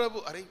యేసు ప్రభు,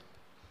 అరే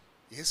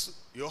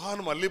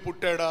యోహాను మళ్ళీ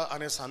పుట్టాడా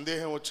అనే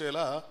సందేహం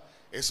వచ్చేలా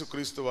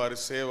యేసుక్రీస్తు వారి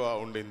సేవ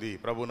ఉండింది.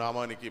 ప్రభు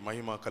నామానికి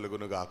మహిమ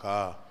కలుగును గాక.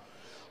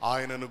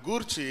 ఆయనను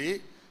గూర్చి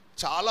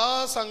చాలా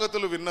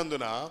సంగతులు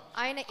విన్నందున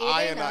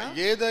ఆయన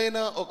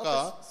ఏదైనా ఒక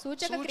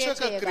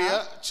సూచక క్రియ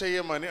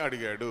చేయమని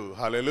అడిగాడు.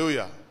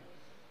 హల్లెలూయా,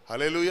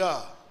 హల్లెలూయా.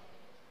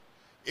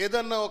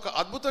 ఏదన్నా ఒక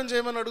అద్భుతం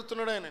చేయమని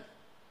అడుగుతున్నాడు ఆయన.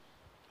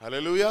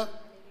 హల్లెలూయా.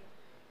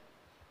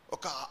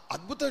 ఒక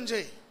అద్భుతం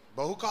చేయి.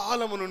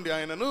 బహుకాలము నుండి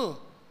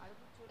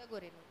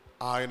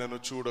ఆయనను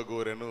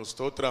చూడగోరెను.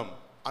 స్తోత్రం.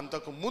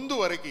 అంతకు ముందు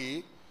వరకు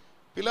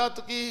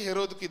పిలాతుకి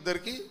హెరోదుకి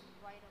ఇద్దరికి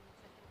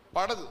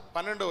పడదు.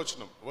 12వ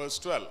వచనం verse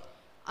 12.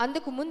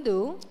 అంతకు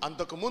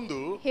ముందు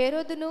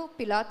హేరోదును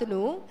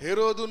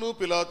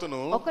పిలాతును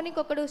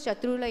ఒకనికొకడు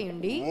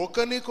శత్రువులయ్యుండి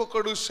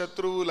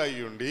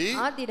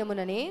ఆ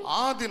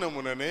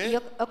దినముననే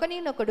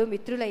ఒకనినొకడు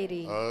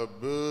మిత్రులైరి.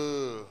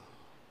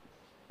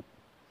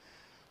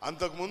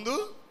 అంతకు ముందు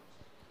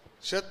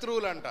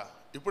శత్రువులంట,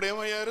 ఇప్పుడు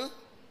ఏమయ్యారు?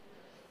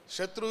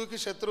 శత్రువుకి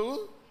శత్రువు.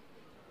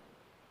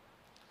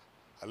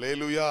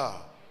 హల్లెలూయా,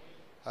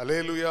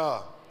 హల్లెలూయా.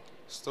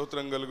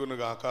 స్తోత్రం కలుగును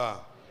గాక.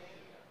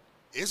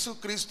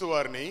 యేసుక్రీస్తు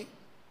వారిని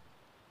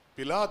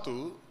పిలాతు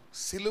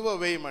సిలువ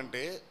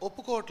వేయమంటే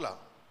ఒప్పుకోవట్లా.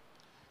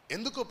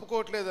 ఎందుకు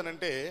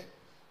ఒప్పుకోవట్లేదనంటే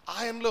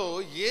ఆయనలో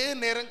ఏ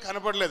నేరం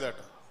కనపడలేదట.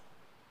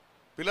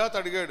 పిలాతు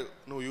అడిగాడు,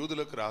 నువ్వు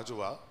యూదులకు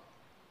రాజువా?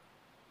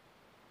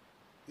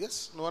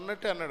 ఎస్, నువ్వు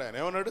అన్నట్టే అన్నాడు ఆయన.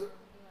 ఏమన్నాడు?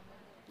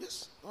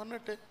 ఎస్, నువ్వు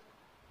అన్నట్టే.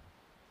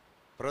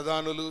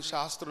 ప్రధానులు,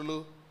 శాస్త్రులు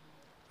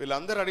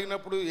వీళ్ళందరూ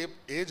అడిగినప్పుడు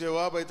ఏ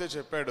జవాబు అయితే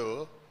చెప్పాడో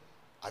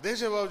అదే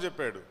జవాబు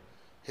చెప్పాడు.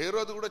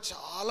 హేరోదు కూడా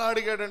చాలా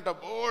అడిగాడంట,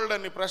 బోల్డ్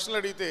అన్ని ప్రశ్నలు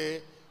అడిగితే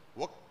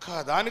ఒక్క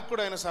దానికి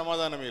కూడా ఆయన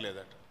సమాధానం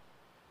ఇవ్వలేదట.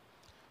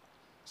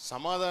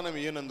 సమాధానం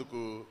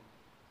ఇయ్యనందుకు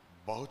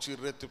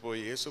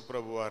బహుచిర్రెత్తిపోయి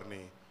యేసుప్రభు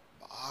వారిని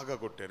బాగా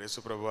కొట్టారు.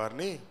 యేసుప్రభు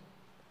వారిని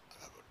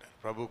బాగా కొట్టారు.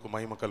 ప్రభువుకు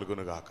మహిమ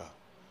కలుగును గాక.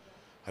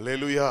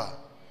 హల్లెలూయా.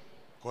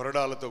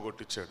 కొరడాలతో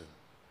కొట్టించాడు.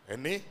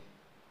 ఎన్ని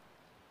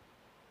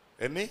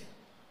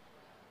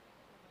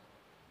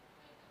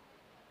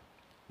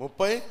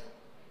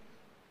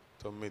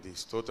 39.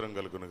 స్తోత్రం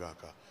కలుగును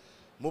గాక.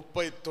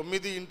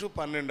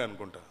 39x12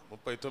 అనుకుంటా.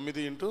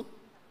 39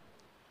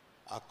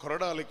 ఆ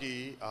కొరడాలకి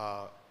ఆ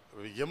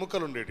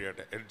ఎముకలు ఉండేటి అట.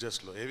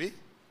 ఎడ్జస్ట్లో ఏవి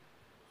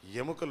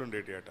ఎముకలు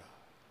ఉండేటి అట,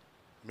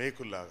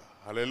 మేకుల్లాగా.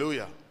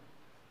 హల్లెలూయా.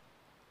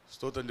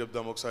 స్తోత్రం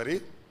చెప్దాం ఒకసారి.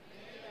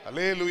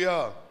 హల్లెలూయా.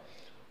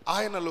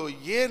 ఆయనలో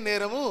ఏ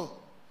నేరము,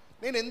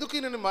 నేను ఎందుకు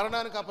ఈయనని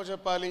మరణానికి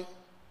అప్పచెప్పాలి?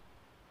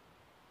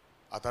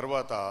 ఆ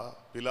తర్వాత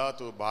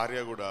పిలాతు భార్య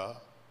కూడా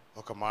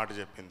ఒక మాట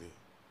చెప్పింది,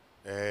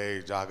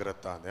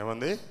 జాగ్రత్త.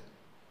 ఏమంది?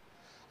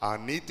 ఆ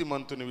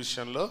నీతిమంతుని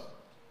విషయంలో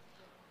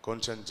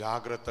కొంచెం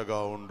జాగ్రత్తగా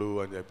ఉండు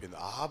అని చెప్పింది.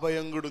 ఆ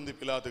భయం కూడా ఉంది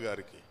పిలాతు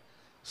గారికి.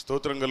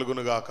 స్తోత్రం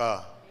కలుగును గాక.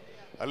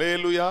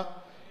 హల్లెలూయా.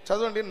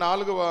 చదవండి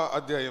 4వ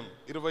అధ్యాయం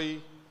 20.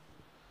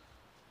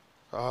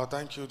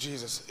 Thank you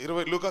Jesus.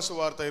 లూకాసు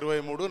వార్త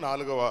 23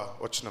 4వ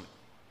వచనం.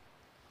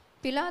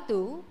 పిలాతు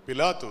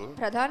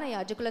ప్రధాన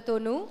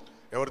యాజకులతోనూ,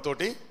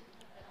 ఎవరితోటి?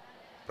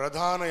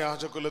 ప్రధాన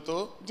యాజకులతో,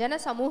 జన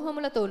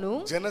సమూహములతోనూ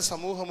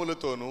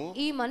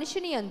ఈ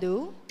మనుషుని యందు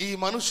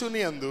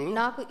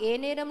నాకు ఏ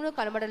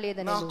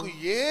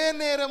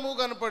నేరము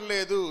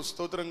కనపడలేదు.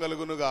 స్తోత్రం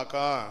కలుగును గాక.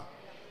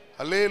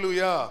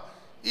 హల్లెలూయా.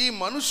 ఈ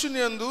మనుషుని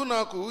యందు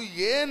నాకు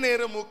ఏ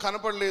నేరము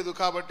కనపడలేదు,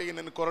 కాబట్టి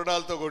నేను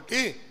కొరడాలతో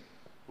కొట్టి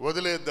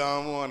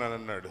వదిలేద్దాము అని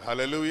అన్నాడు.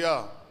 హల్లెలూయా.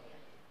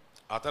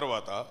 ఆ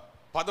తర్వాత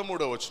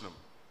 13వ వచనం.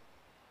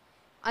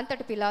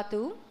 అంతటి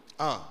పిలాతు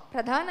ఆ,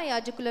 ప్రధాన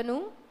యాజకులను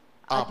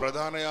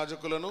ప్రధాన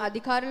యాజకులను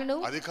అధికారులను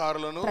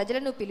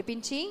ప్రజలను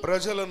పిలిపించి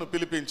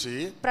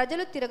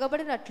ప్రజలు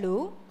తిరగబడినట్లు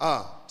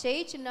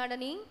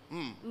చేయుచున్నాడని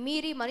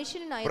మీరీ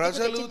మనుషుని నా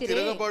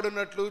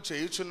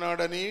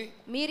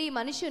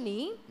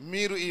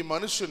మీరు ఈ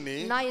మనుషుని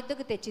నా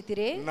యొద్దకు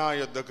తెచ్చితిరే, నా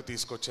యొద్దకు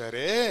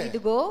తీసుకొచ్చారే.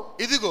 ఇదిగో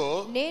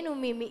నేను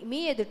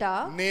మీ ఎదుట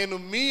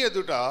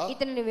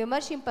ఇతనిని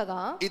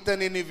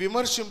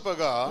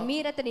విమర్శింపగా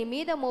మీరు అతని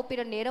మీద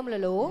మోపిన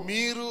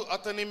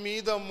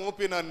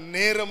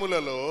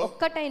నేరములలో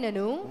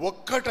ఒక్కటైనను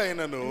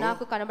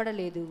నాకు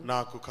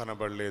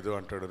కనబడలేదు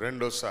అంటాడు.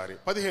 రెండోసారి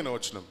 15వ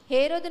వచనం.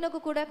 హేరోదునకు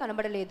కూడా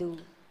కనబడలేదు,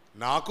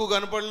 నాకు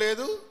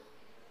కనపడలేదు,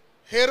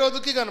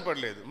 హేరోదుకి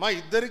కనపడలేదు, మా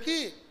ఇద్దరికి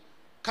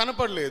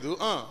కనపడలేదు.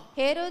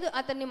 హేరోదు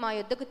అతన్ని మా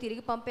యొద్దకు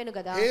తిరిగి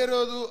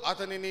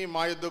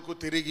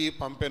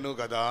పంపెను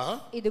గదా.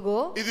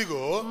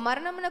 ఇదిగో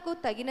మరణమునకు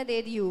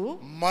తగినదేదియు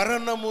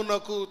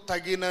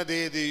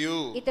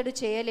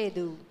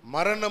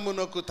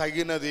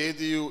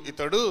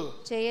ఇతడు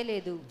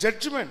చేయలేదు.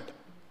 జడ్జిమెంట్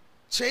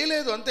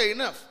చేయలేదు, అంతే,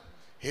 ఇనఫ్.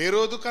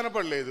 హేరోదు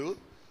కనపడలేదు,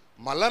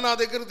 మళ్ళా నా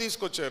దగ్గర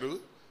తీసుకొచ్చారు,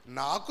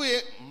 నాకు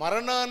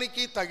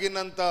మరణానికి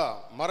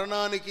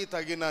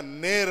తగిన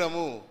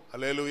నేరము,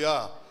 హల్లెలూయా,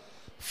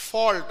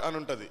 ఫాల్ట్ అని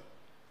ఉంటుంది.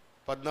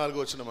 14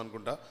 వచనం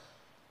అనుకుంటా.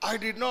 I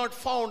did not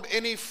found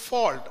any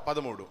fault.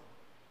 13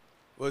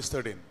 verse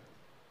 13.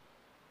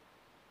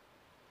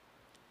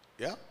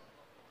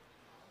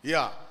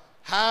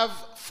 Have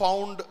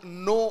found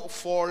no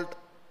fault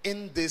in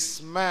this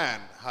man.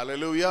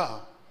 Hallelujah.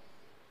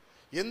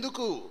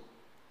 ఎందుకు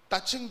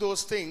touching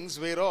those things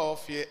whereof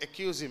ye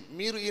accuse him.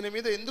 మీరు ఈయన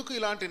మీద ఎందుకు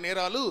ఇలాంటి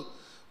నేరాలు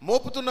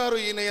మోపుతున్నారు?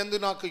 ఈయన యందు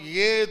నాకు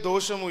ఏ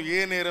దోషము, ఏ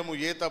నేరము,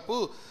 ఏ తప్పు,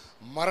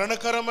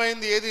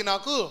 మరణకరమైంది ఏది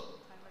నాకు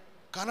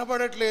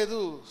కనబడట్లేదు.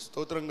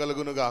 స్తోత్రం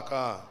కలుగును గాక.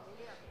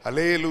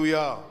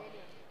 హల్లెలూయా,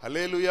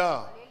 హల్లెలూయా.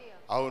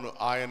 అవును,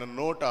 ఆయన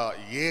నోట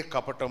ఏ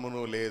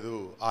కపటమును లేదు,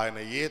 ఆయన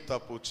ఏ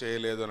తప్పు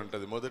చేయలేదు అని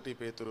అంటది. 1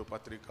 పేతురు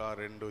పత్రిక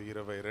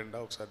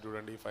 2:22. ఒకసారి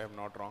చూడండి, if I am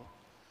not wrong,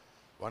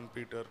 1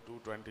 Peter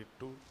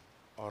 2:22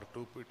 or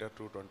 2 Peter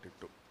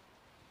 2:22.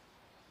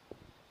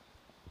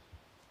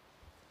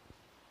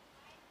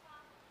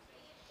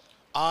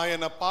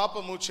 ఆయన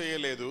పాపము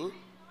చేయలేదు,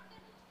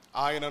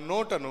 ఆయన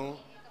నోటను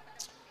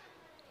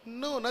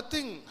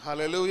నథింగ్.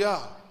 హల్లెలూయా.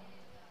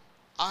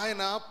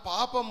 ఆయన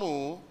పాపము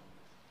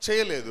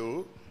చేయలేదు,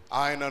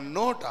 ఆయన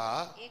నోట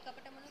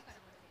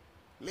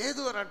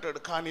లేదు అని అంటాడు.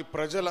 కానీ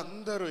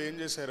ప్రజలందరూ ఏం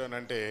చేశారు అని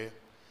అంటే,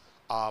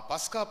 ఆ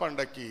పస్కా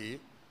పండక్కి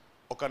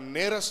ఒక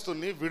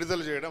నేరస్తుని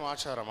విడుదల చేయడం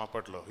ఆచారం.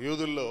 అప్పట్లో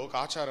యూదుల్లో ఒక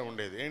ఆచారం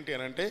ఉండేది. ఏంటి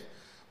అని అంటే,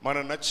 మన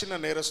నచ్చిన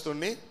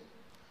నేరస్తుని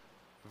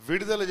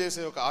విడుదల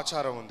చేసే ఒక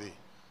ఆచారం ఉంది.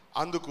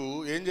 అందుకు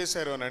ఏం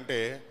చేశారు అని అంటే,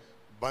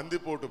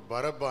 బందిపోటు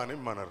బరబ్బాని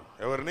మనరు.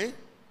 ఎవరిని?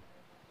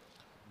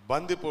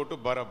 బందిపోటు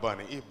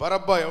బరబ్బాని. ఈ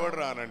బరబ్బా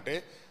ఎవడరా అనంటే,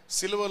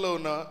 సిలువలో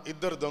ఉన్న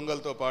ఇద్దరు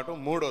దొంగలతో పాటు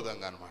మూడో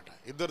దొంగ అనమాట.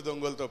 ఇద్దరు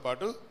దొంగలతో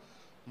పాటు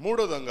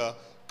మూడో దొంగ.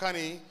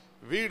 కానీ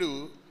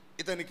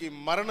ఇతనికి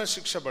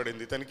మరణశిక్ష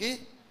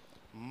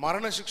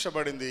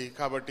పడింది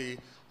కాబట్టి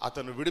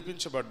అతను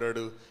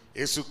విడిపించబడ్డాడు.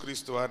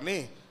 యేసుక్రీస్తు వారిని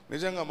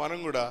నిజంగా మనం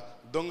కూడా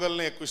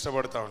దొంగల్ని ఎక్కువ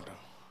ఇష్టపడతా ఉంటాం.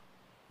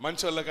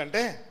 మంచి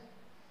వాళ్ళకంటే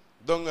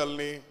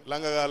దొంగల్ని,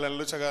 లంగగాళ్ళని,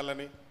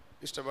 లుచగాళ్ళని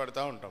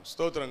ఇష్టపడతా ఉంటాం.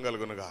 స్తోత్రం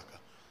కలుగును గాక.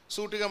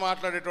 సూటిగా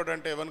మాట్లాడేటోడు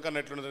అంటే ఎవరికన్నా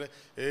ఎట్లుంటుంది,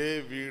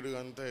 వీడు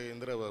అంతా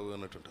ఇంద్రబాబు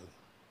అన్నట్టుంటుంది.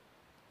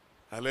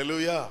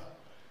 హల్లెలూయా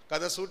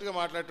కదా. సూటిగా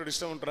మాట్లాడేటోడు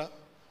ఇష్టం ఉంటారా?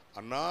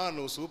 అన్నా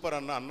నువ్వు సూపర్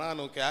అన్నా, అన్నా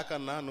నువ్వు క్యాక్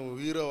అన్నా, నువ్వు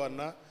హీరో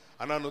అన్నా,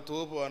 అన్నా నువ్వు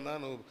తోపు అన్నా,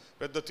 నువ్వు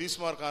పెద్ద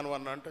తీస్మార్ కాను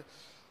అన్నా అంటే,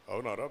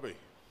 అవునా రాబాయ్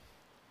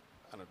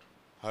అన్నట్టు.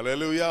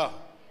 హల్లెలూయా.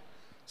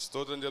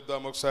 స్తోత్రం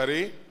చెప్దాం ఒకసారి.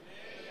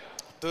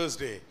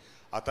 థర్స్డే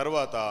ఆ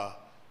తర్వాత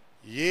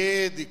ఏ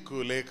దిక్కు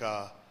లేక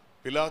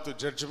పిలాతు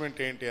జడ్జిమెంట్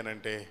ఏంటి అని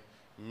అంటే,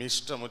 మీ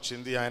ఇష్టం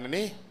వచ్చినట్టు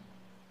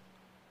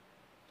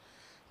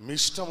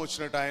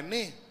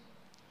ఆయన్ని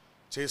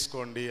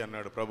చేసుకోండి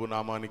అన్నాడు. ప్రభు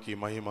నామానికి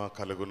మహిమ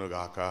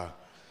కలుగునుగాక.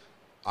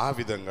 ఆ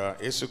విధంగా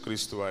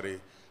యేసుక్రీస్తు వారి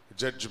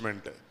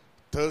జడ్జిమెంట్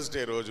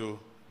థర్స్డే రోజు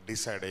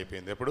డిసైడ్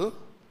అయిపోయింది. ఎప్పుడు?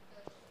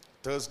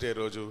 థర్స్డే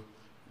రోజు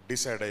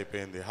డిసైడ్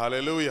అయిపోయింది.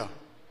 హల్లెలూయా,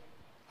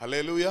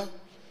 హల్లెలూయా.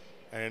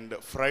 అండ్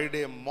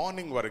ఫ్రైడే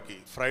మార్నింగ్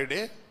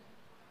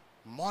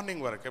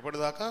వరకు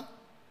ఎప్పటిదాకా?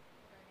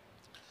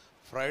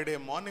 ఫ్రైడే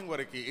మార్నింగ్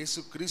వరకు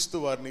యేసుక్రీస్తు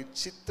వారిని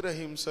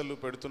చిత్రహింసలు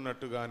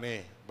పెడుతున్నట్టుగానే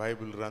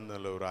బైబిల్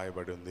గ్రంథంలో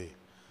రాయబడి ఉంది.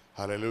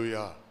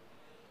 హల్లెలూయా,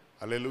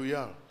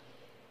 హల్లెలూయా.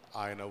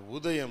 ఆయన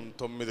ఉదయం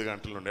 9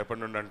 గంటల నుండి,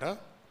 ఎప్పటి నుండి అంట?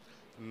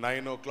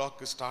 9 o'clock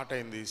స్టార్ట్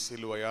అయింది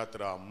సిలువ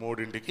యాత్ర,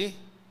 3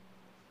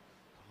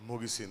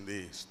 ముగిసింది.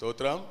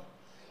 స్తోత్రం.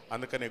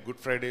 అందుకనే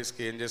గుడ్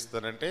ఫ్రైడేస్కి ఏం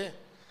చేస్తారంటే,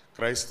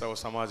 క్రైస్తవ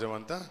సమాజం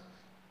అంతా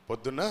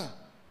పొద్దున్న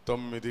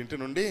 9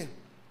 నుండి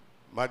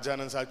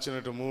మధ్యాహ్నం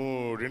సాక్షినట్టు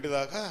 3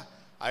 దాకా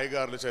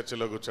అయ్యగారులు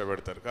చర్చిలో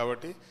కూర్చోబెడతారు.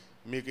 కాబట్టి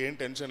మీకు ఏం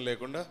టెన్షన్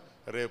లేకుండా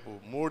రేపు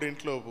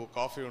 3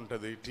 కాఫీ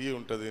ఉంటుంది, టీ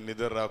ఉంటుంది,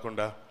 నిద్ర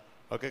రాకుండా.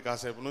 ఓకే,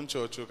 కాసేపు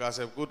నుంచోవచ్చు,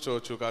 కాసేపు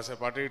కూర్చోవచ్చు,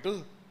 కాసేపు అటు ఇటు.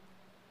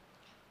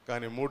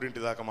 కానీ 3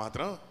 దాకా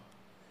మాత్రం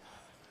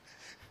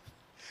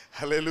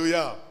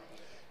హల్లెలూయా.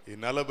 ఈ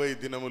 40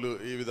 దినములు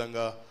ఈ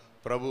విధంగా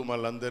ప్రభు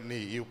మనందరినీ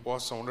ఈ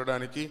ఉపవాసం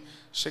ఉండడానికి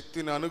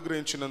శక్తిని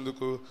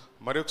అనుగ్రహించినందుకు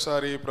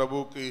మరొకసారి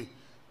ప్రభువుకి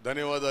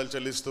ధన్యవాదాలు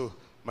చెల్లిస్తూ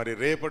మరి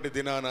రేపటి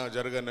దినాన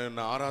జరగనున్న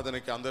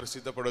ఆరాధనకి అందరు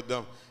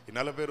సిద్ధపడొద్దాం. ఈ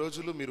 40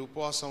 రోజులు మీరు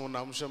ఉపవాసం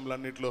ఉన్న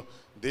అంశంలన్నింటిలో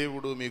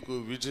దేవుడు మీకు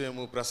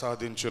విజయము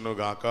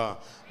ప్రసాదించునుగాక,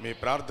 మీ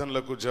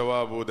ప్రార్థనలకు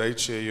జవాబు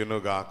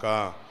దయచేయునుగాక.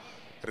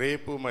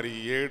 రేపు మరి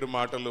 7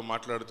 మాటలు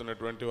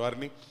మాట్లాడుతున్నటువంటి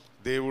వారిని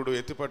దేవుడు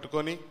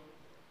ఎత్తిపట్టుకొని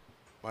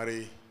మరి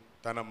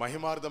తన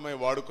మహిమార్థమై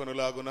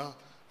వాడుకొనులాగున,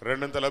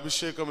 2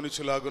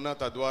 అభిషేకమునిచ్చులాగున,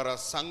 తద్వారా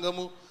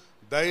సంఘము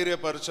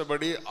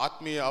ధైర్యపరచబడి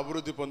ఆత్మీయ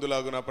అభివృద్ధి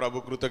పొందులాగున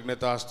ప్రభు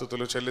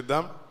కృతజ్ఞతాస్తుతులు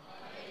చెల్లిద్దాం.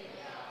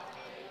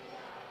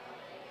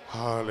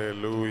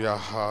 హల్లెలూయా,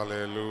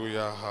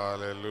 హల్లెలూయా,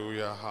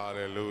 హల్లెలూయా,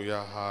 హల్లెలూయా,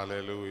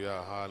 హల్లెలూయా,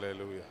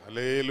 హల్లెలూయా,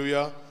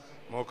 హల్లెలూయా.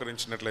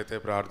 మోకరించినట్లయితే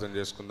ప్రార్థన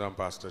చేసుకుందాం.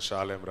 పాస్టర్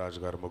షాలేం రాజు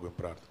గారు ముగింపు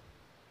ప్రార్థన.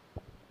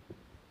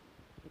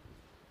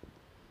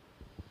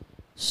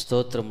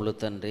 స్తోత్రములు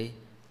తండ్రి,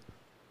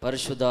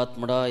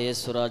 పరిశుద్ధాత్ముడా,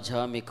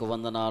 యేసురాజా, మీకు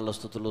వందనాలు,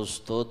 స్తుతులు,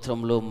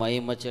 స్తోత్రములు,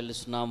 మహిమ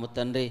చెల్లిస్తున్నాము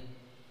తండ్రి.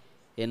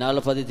 ఈ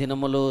 40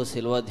 దినములు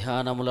శిలువ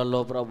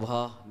ధ్యానములలో ప్రభా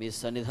మీ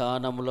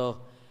సన్నిధానములో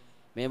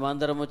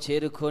మేమందరము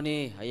చేరుకొని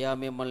అయ్యా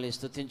మిమ్మల్ని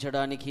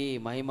స్తుతించడానికి,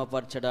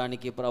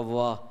 మహిమపరచడానికి,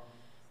 ప్రభువా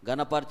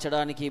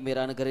ఘనపరచడానికి మీరు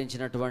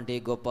అనుగ్రహించినటువంటి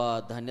గొప్ప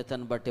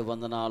ధన్యతను బట్టి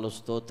వందనాలు,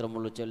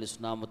 స్తోత్రములు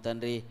చెల్లిస్తున్నాము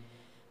తండ్రి.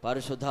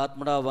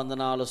 పరిశుద్ధాత్ముడా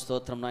వందనాలు,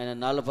 స్తోత్రం నాయన.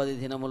 40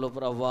 దినములు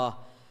ప్రభువా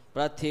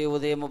ప్రతి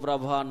ఉదయం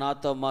ప్రభా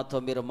నాతో మాతో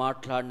మీరు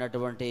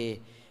మాట్లాడినటువంటి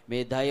మీ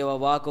దైవ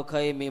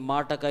వాక్కుకై, మీ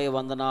మాటకై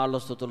వందనాలు,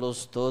 స్తుతులు,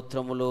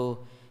 స్తోత్రములు,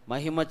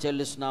 మహిమ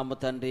చెల్లిస్తున్నాము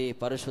తండ్రి.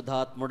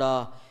 పరిశుద్ధాత్ముడా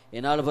ఈ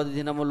 40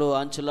 దినములు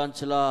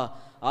అంచులంచుల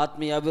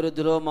ఆత్మీయ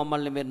అభివృద్ధిలో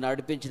మమ్మల్ని మీరు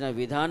నడిపించిన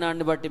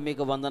విధానాన్ని బట్టి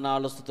మీకు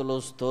వందనాలు, స్తుతులు,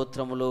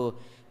 స్తోత్రములు,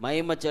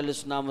 మహిమ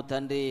చెల్లిస్తున్నాము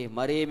తండ్రి.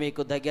 మరీ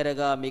మీకు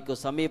దగ్గరగా, మీకు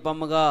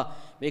సమీపముగా,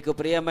 మీకు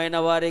ప్రియమైన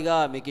వారిగా,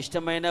 మీకు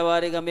ఇష్టమైన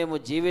వారిగా మేము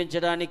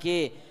జీవించడానికి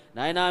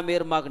నాయనా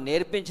మీరు మాకు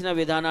నేర్పించిన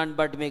విధానాన్ని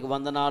బట్టి మీకు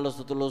వందనాలు,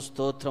 స్తుతులు,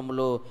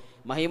 స్తోత్రములు,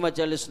 మహిమ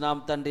చెల్లిస్తున్నాం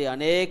తండ్రి.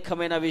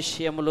 అనేకమైన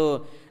విషయములు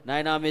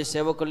నాయనా మీ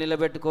సేవకులు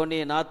నిలబెట్టుకొని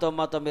నాతో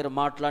మాతో మీరు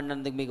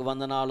మాట్లాడినందుకు మీకు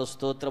వందనాలు,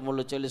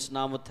 స్తోత్రములు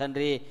చెల్లిస్తున్నాము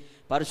తండ్రి.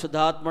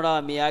 పరిశుద్ధాత్ముడా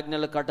మీ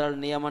ఆజ్ఞల కట్టలు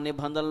నియమ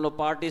నిబంధనలు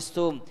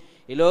పాటిస్తూ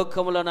ఈ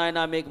లోకములో నాయన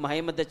మీకు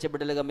మహిమ తెచ్చే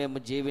బిడ్డలుగా మేము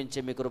జీవించి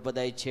మీ కృప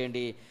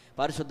దయచేయండి.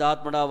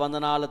 పరిశుద్ధాత్ముడా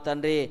వందనాలు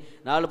తండ్రి.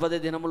 40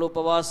 దినములు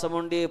ఉపవాసం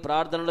ఉండి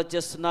ప్రార్థనలు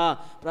చేస్తున్న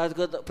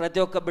ప్రతి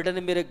ఒక్క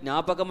బిడ్డని మీరు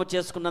జ్ఞాపకము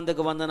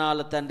చేసుకున్నందుకు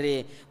వందనాలు తండ్రి.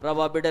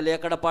 ప్రభా బిడ్డలు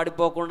ఎక్కడ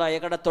పాడిపోకుండా,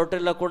 ఎక్కడ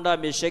తొట్టిల్లకుండా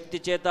మీ శక్తి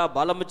చేత,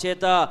 బలము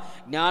చేత,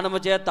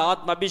 జ్ఞానము చేత,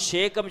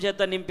 ఆత్మాభిషేకం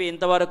చేత నింపి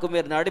ఇంతవరకు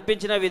మీరు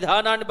నడిపించిన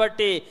విధానాన్ని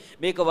బట్టి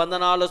మీకు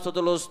వందనాలు,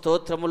 స్తుతులు,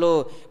 స్తోత్రములు,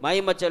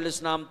 మహిమ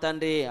చెల్లిస్తున్నాం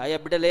తండ్రి. అయ్యా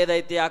బిడ్డలు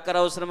ఏదైతే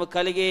అక్కరవసరము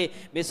కలిగి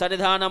మీ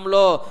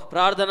సన్నిధానంలో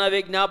ప్రార్థన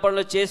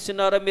విజ్ఞాపనలు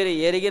చేస్తున్నారో మీరు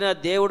ఎరిగిన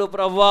దేవుడు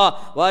ప్రభువా,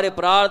 వారి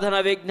ప్రార్థన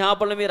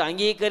విజ్ఞాపనలు మీరు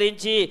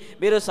అంగీకరించి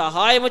మీరు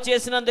సహాయము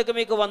చేసినందుకు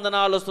మీకు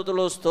వందనాలు,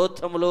 స్తుతులు,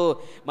 స్తోత్రములు,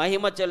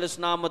 మహిమ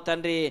చెల్లిస్తున్నాము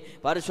తండ్రి.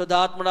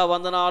 పరిశుద్ధాత్ముడా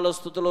వందనాలు,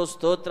 స్తుతులు,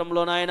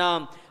 స్తోత్రములు నాయన.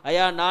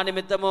 అయ్యా నా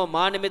నిమిత్తము,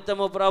 మా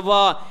నిమిత్తము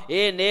ప్రభా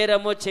ఏ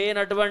నేరము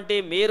చేయనటువంటి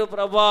మీరు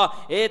ప్రభా,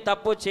 ఏ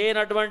తప్పు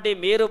చేయనటువంటి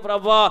మీరు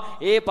ప్రభా,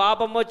 ఏ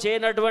పాపము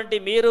చేయనటువంటి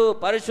మీరు,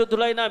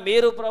 పరిశుద్ధులైన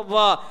మీరు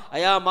ప్రభా,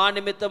 అయ్యా మా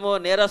నిమిత్తము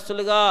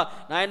నేరస్తులుగా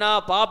నాయన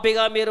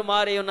పాపిగా మీరు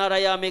మారి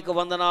ఉన్నారయ్యా. మీకు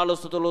వందనాలు,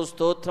 స్తుతులు,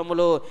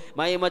 స్తోత్రములు,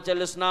 మహిమ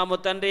చెల్లిస్తున్నాము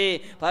తండ్రి.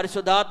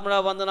 పరిశుద్ధాత్మల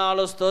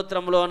వందనాలు,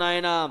 స్తోత్రములు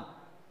నాయన.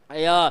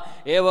 అయ్యా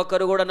ఏ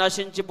ఒక్కరు కూడా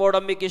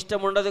నశించిపోవడం మీకు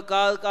ఇష్టం ఉండదు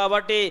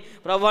కాబట్టి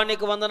ప్రభువా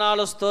నీకు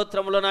వందనాలు,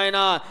 స్తోత్రములు నాయన.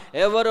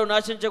 ఎవరు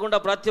నశించకుండా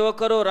ప్రతి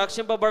ఒక్కరూ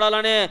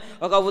రక్షింపబడాలనే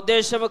ఒక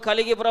ఉద్దేశము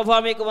కలిగి ప్రభా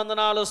మీకు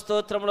వందనాలు,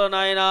 స్తోత్రములు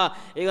నాయన.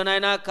 ఇక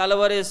నాయన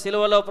కలవరి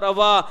సిలువలో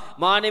ప్రభా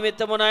మా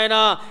నిమిత్తము నాయన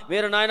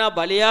మీరు నాయన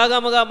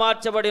బలియాగముగా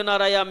మార్చబడి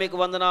ఉన్నారయ్యా. మీకు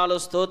వందనాలు,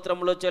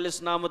 స్తోత్రములు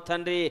చెల్లిస్తున్నాము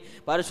తండ్రి.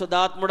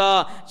 పరిశుద్ధాత్ముడా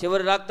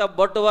చివరి రక్త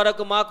బొట్టు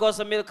వరకు మా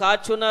కోసం మీరు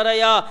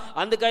కాచున్నారయ్యా.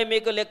 అందుకై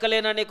మీకు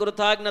లెక్కలేనని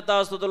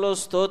కృతజ్ఞతాస్తుతులు,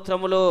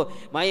 స్తోత్రములు,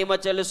 మహిమ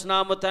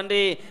చెల్లిస్తున్నాము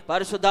తండ్రి.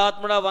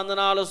 పరిశుద్ధాత్ముడ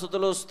వందనాలు,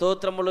 స్తుతులు,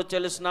 స్తోత్రములు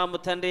చెల్లిస్తున్నాము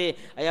తండ్రి.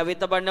 అయ్యా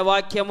విత్తబడిన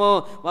వాక్యము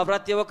మా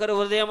ప్రతి ఒక్కరి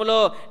హృదయములో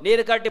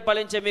నీరు కట్టి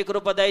ఫలించే మీ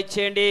కృప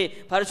దయచేయండి.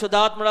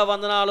 పరిశుద్ధాత్ముడ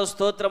వందనాలు,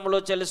 స్తోత్రములు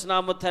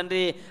చెల్లిస్తున్నాము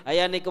తండ్రి.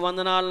 అయ్యా నీకు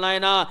వందనాలు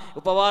నాయన.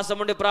 ఉపవాసం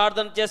ఉండి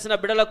ప్రార్థన చేసిన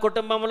బిడ్డల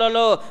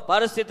కుటుంబములలో,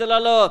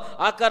 పరిస్థితులలో,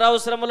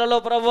 అక్కరవసరములలో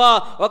ప్రభువా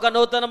ఒక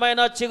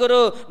నూతనమైన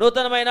చిగురు,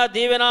 నూతనమైన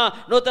దీవెన,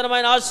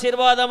 నూతనమైన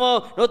ఆశీర్వాదము,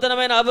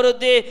 నూతనమైన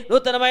అభివృద్ధి,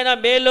 నూతనమైన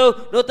మేలు,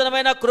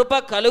 నూతనమైన కృప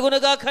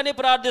కలుగునుగా కని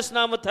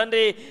ప్రార్థిస్తున్నాము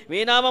తండ్రి. మీ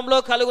నామంలో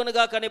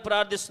కలుగునుగా కని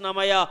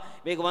ప్రార్థిస్తున్నామయ్యా.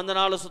 మీకు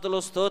వందనాలు, స్తుతులు,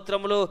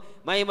 స్తోత్రములు,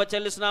 మహిమ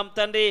చెల్లిస్తున్నాం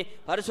తండ్రి.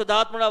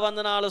 పరిశుద్ధాత్ముడ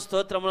వందనాలు,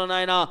 స్తోత్రములు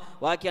నాయన.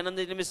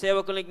 వాక్యానందించి మీ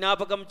సేవకుల్ని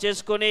జ్ఞాపకం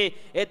చేసుకుని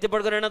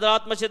ఎత్తిపడుకుని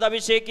ఆత్మచేత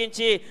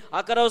అభిషేకించి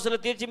అక్కరవసలు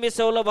తీర్చి మీ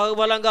సేవలో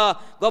బహుబలంగా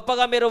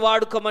గొప్పగా మీరు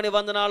వాడుకోమని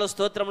వందనాలు,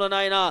 స్తోత్రములు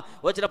నాయన.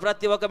 వచ్చిన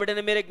ప్రతి ఒక్క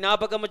బిడ్డని మీరు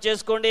జ్ఞాపకం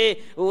చేసుకోండి.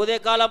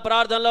 ఉదయకాలం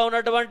ప్రార్థనలో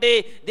ఉన్నటువంటి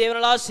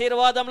దేవుని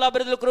ఆశీర్వాదంలో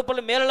అభివృద్ధుల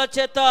కృపలు మేలుల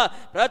చేత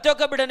ప్రతి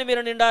ఒక్క బిడ్డని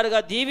మీరు నిండారుగా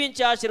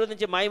దీవించి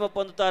ఆశీర్వదించి మహిమ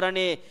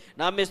పొందుతారని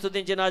నమ్మి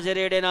స్తుతించి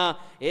నజరేయుడైన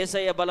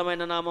యేసయ్య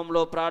బలమైన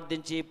నామంలో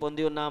ప్రార్థించి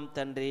పొంది ఉన్నాం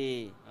తండ్రి,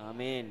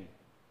 ఆమేన్.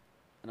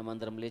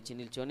 మనమందరం లేచి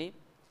నిల్చొని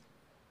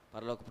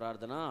పరలోక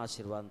ప్రార్థన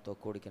ఆశీర్వాదంతో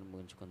కోడికను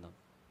ముగించుకుందాం.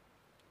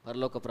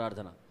 పరలోక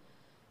ప్రార్థన.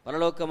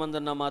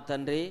 పరలోకమందున్న మా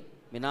తండ్రి,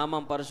 మీ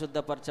నామం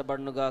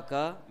పరిశుద్ధపరచబడునుగాక,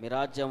 మీ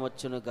రాజ్యం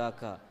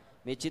వచ్చునుగాక,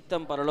 మీ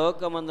చిత్తం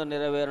పరలోకమందు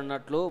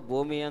నెరవేరునట్లు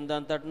భూమి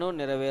అందంతటను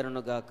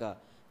నెరవేరునుగాక.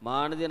 మా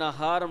అనుదిన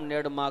ఆహారం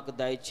నేడు మాకు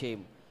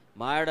దయచేయం.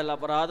 మా ఎడల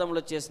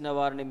అపరాధములు చేసిన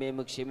వారిని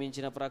మేము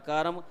క్షమించిన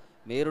ప్రకారం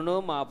మీరును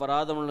మా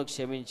అపరాధములను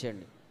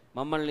క్షమించండి.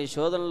 మమ్మల్ని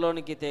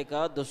శోధనలోనికి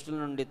తేక దుష్టుల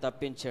నుండి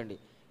తప్పించండి.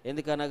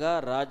 ఎందుకనగా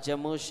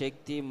రాజ్యము,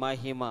 శక్తి,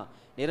 మహిమ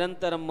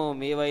నిరంతరము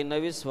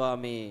మీవైనవి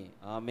స్వామి,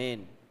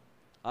 ఆమేన్.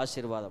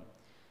 ఆశీర్వాదం.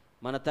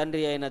 మన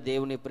తండ్రి అయిన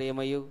దేవుని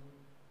ప్రేమయు,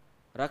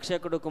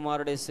 రక్షకుడు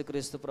కుమారుడు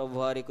యేసుక్రీస్తు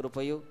ప్రభువారి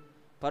కృపయు,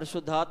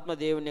 పరిశుద్ధాత్మ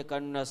దేవుని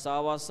కన్నున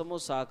సావాసము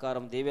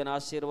సాకారం దీవెన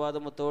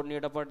ఆశీర్వాదము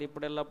తోడునీడపటి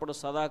ఇప్పుడెల్లప్పుడు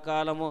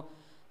సదాకాలము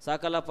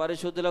సకల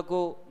పరిశుద్ధులకు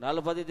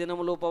 40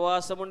 దినములు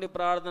ఉపవాసముండి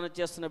ప్రార్థన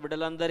చేస్తున్న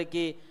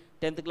బిడ్డలందరికీ,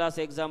 10th క్లాస్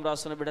ఎగ్జామ్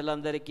రాస్తున్న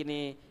బిడ్డలందరికీ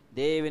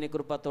దేవుని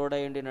కృప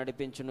తోడయుండి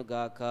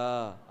నడిపించునుగాక,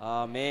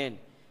 ఆమేన్.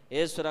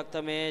 యేసు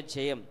రక్తమే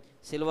జయం,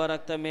 శిల్వ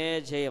రక్తమే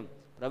జయం.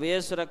 ప్రభు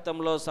యేసు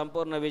రక్తంలో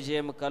సంపూర్ణ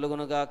విజయం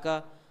కలుగునుగాక,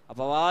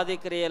 అపవాది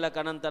క్రియలకు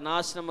అనంత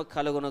నాశనము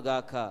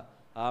కలుగునుగాక,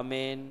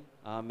 ఆమేన్,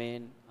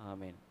 ఆమేన్,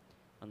 ఆమేన్.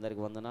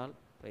 అందరికి వందనాలు.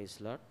 Praise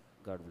lord.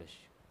 God bless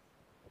you.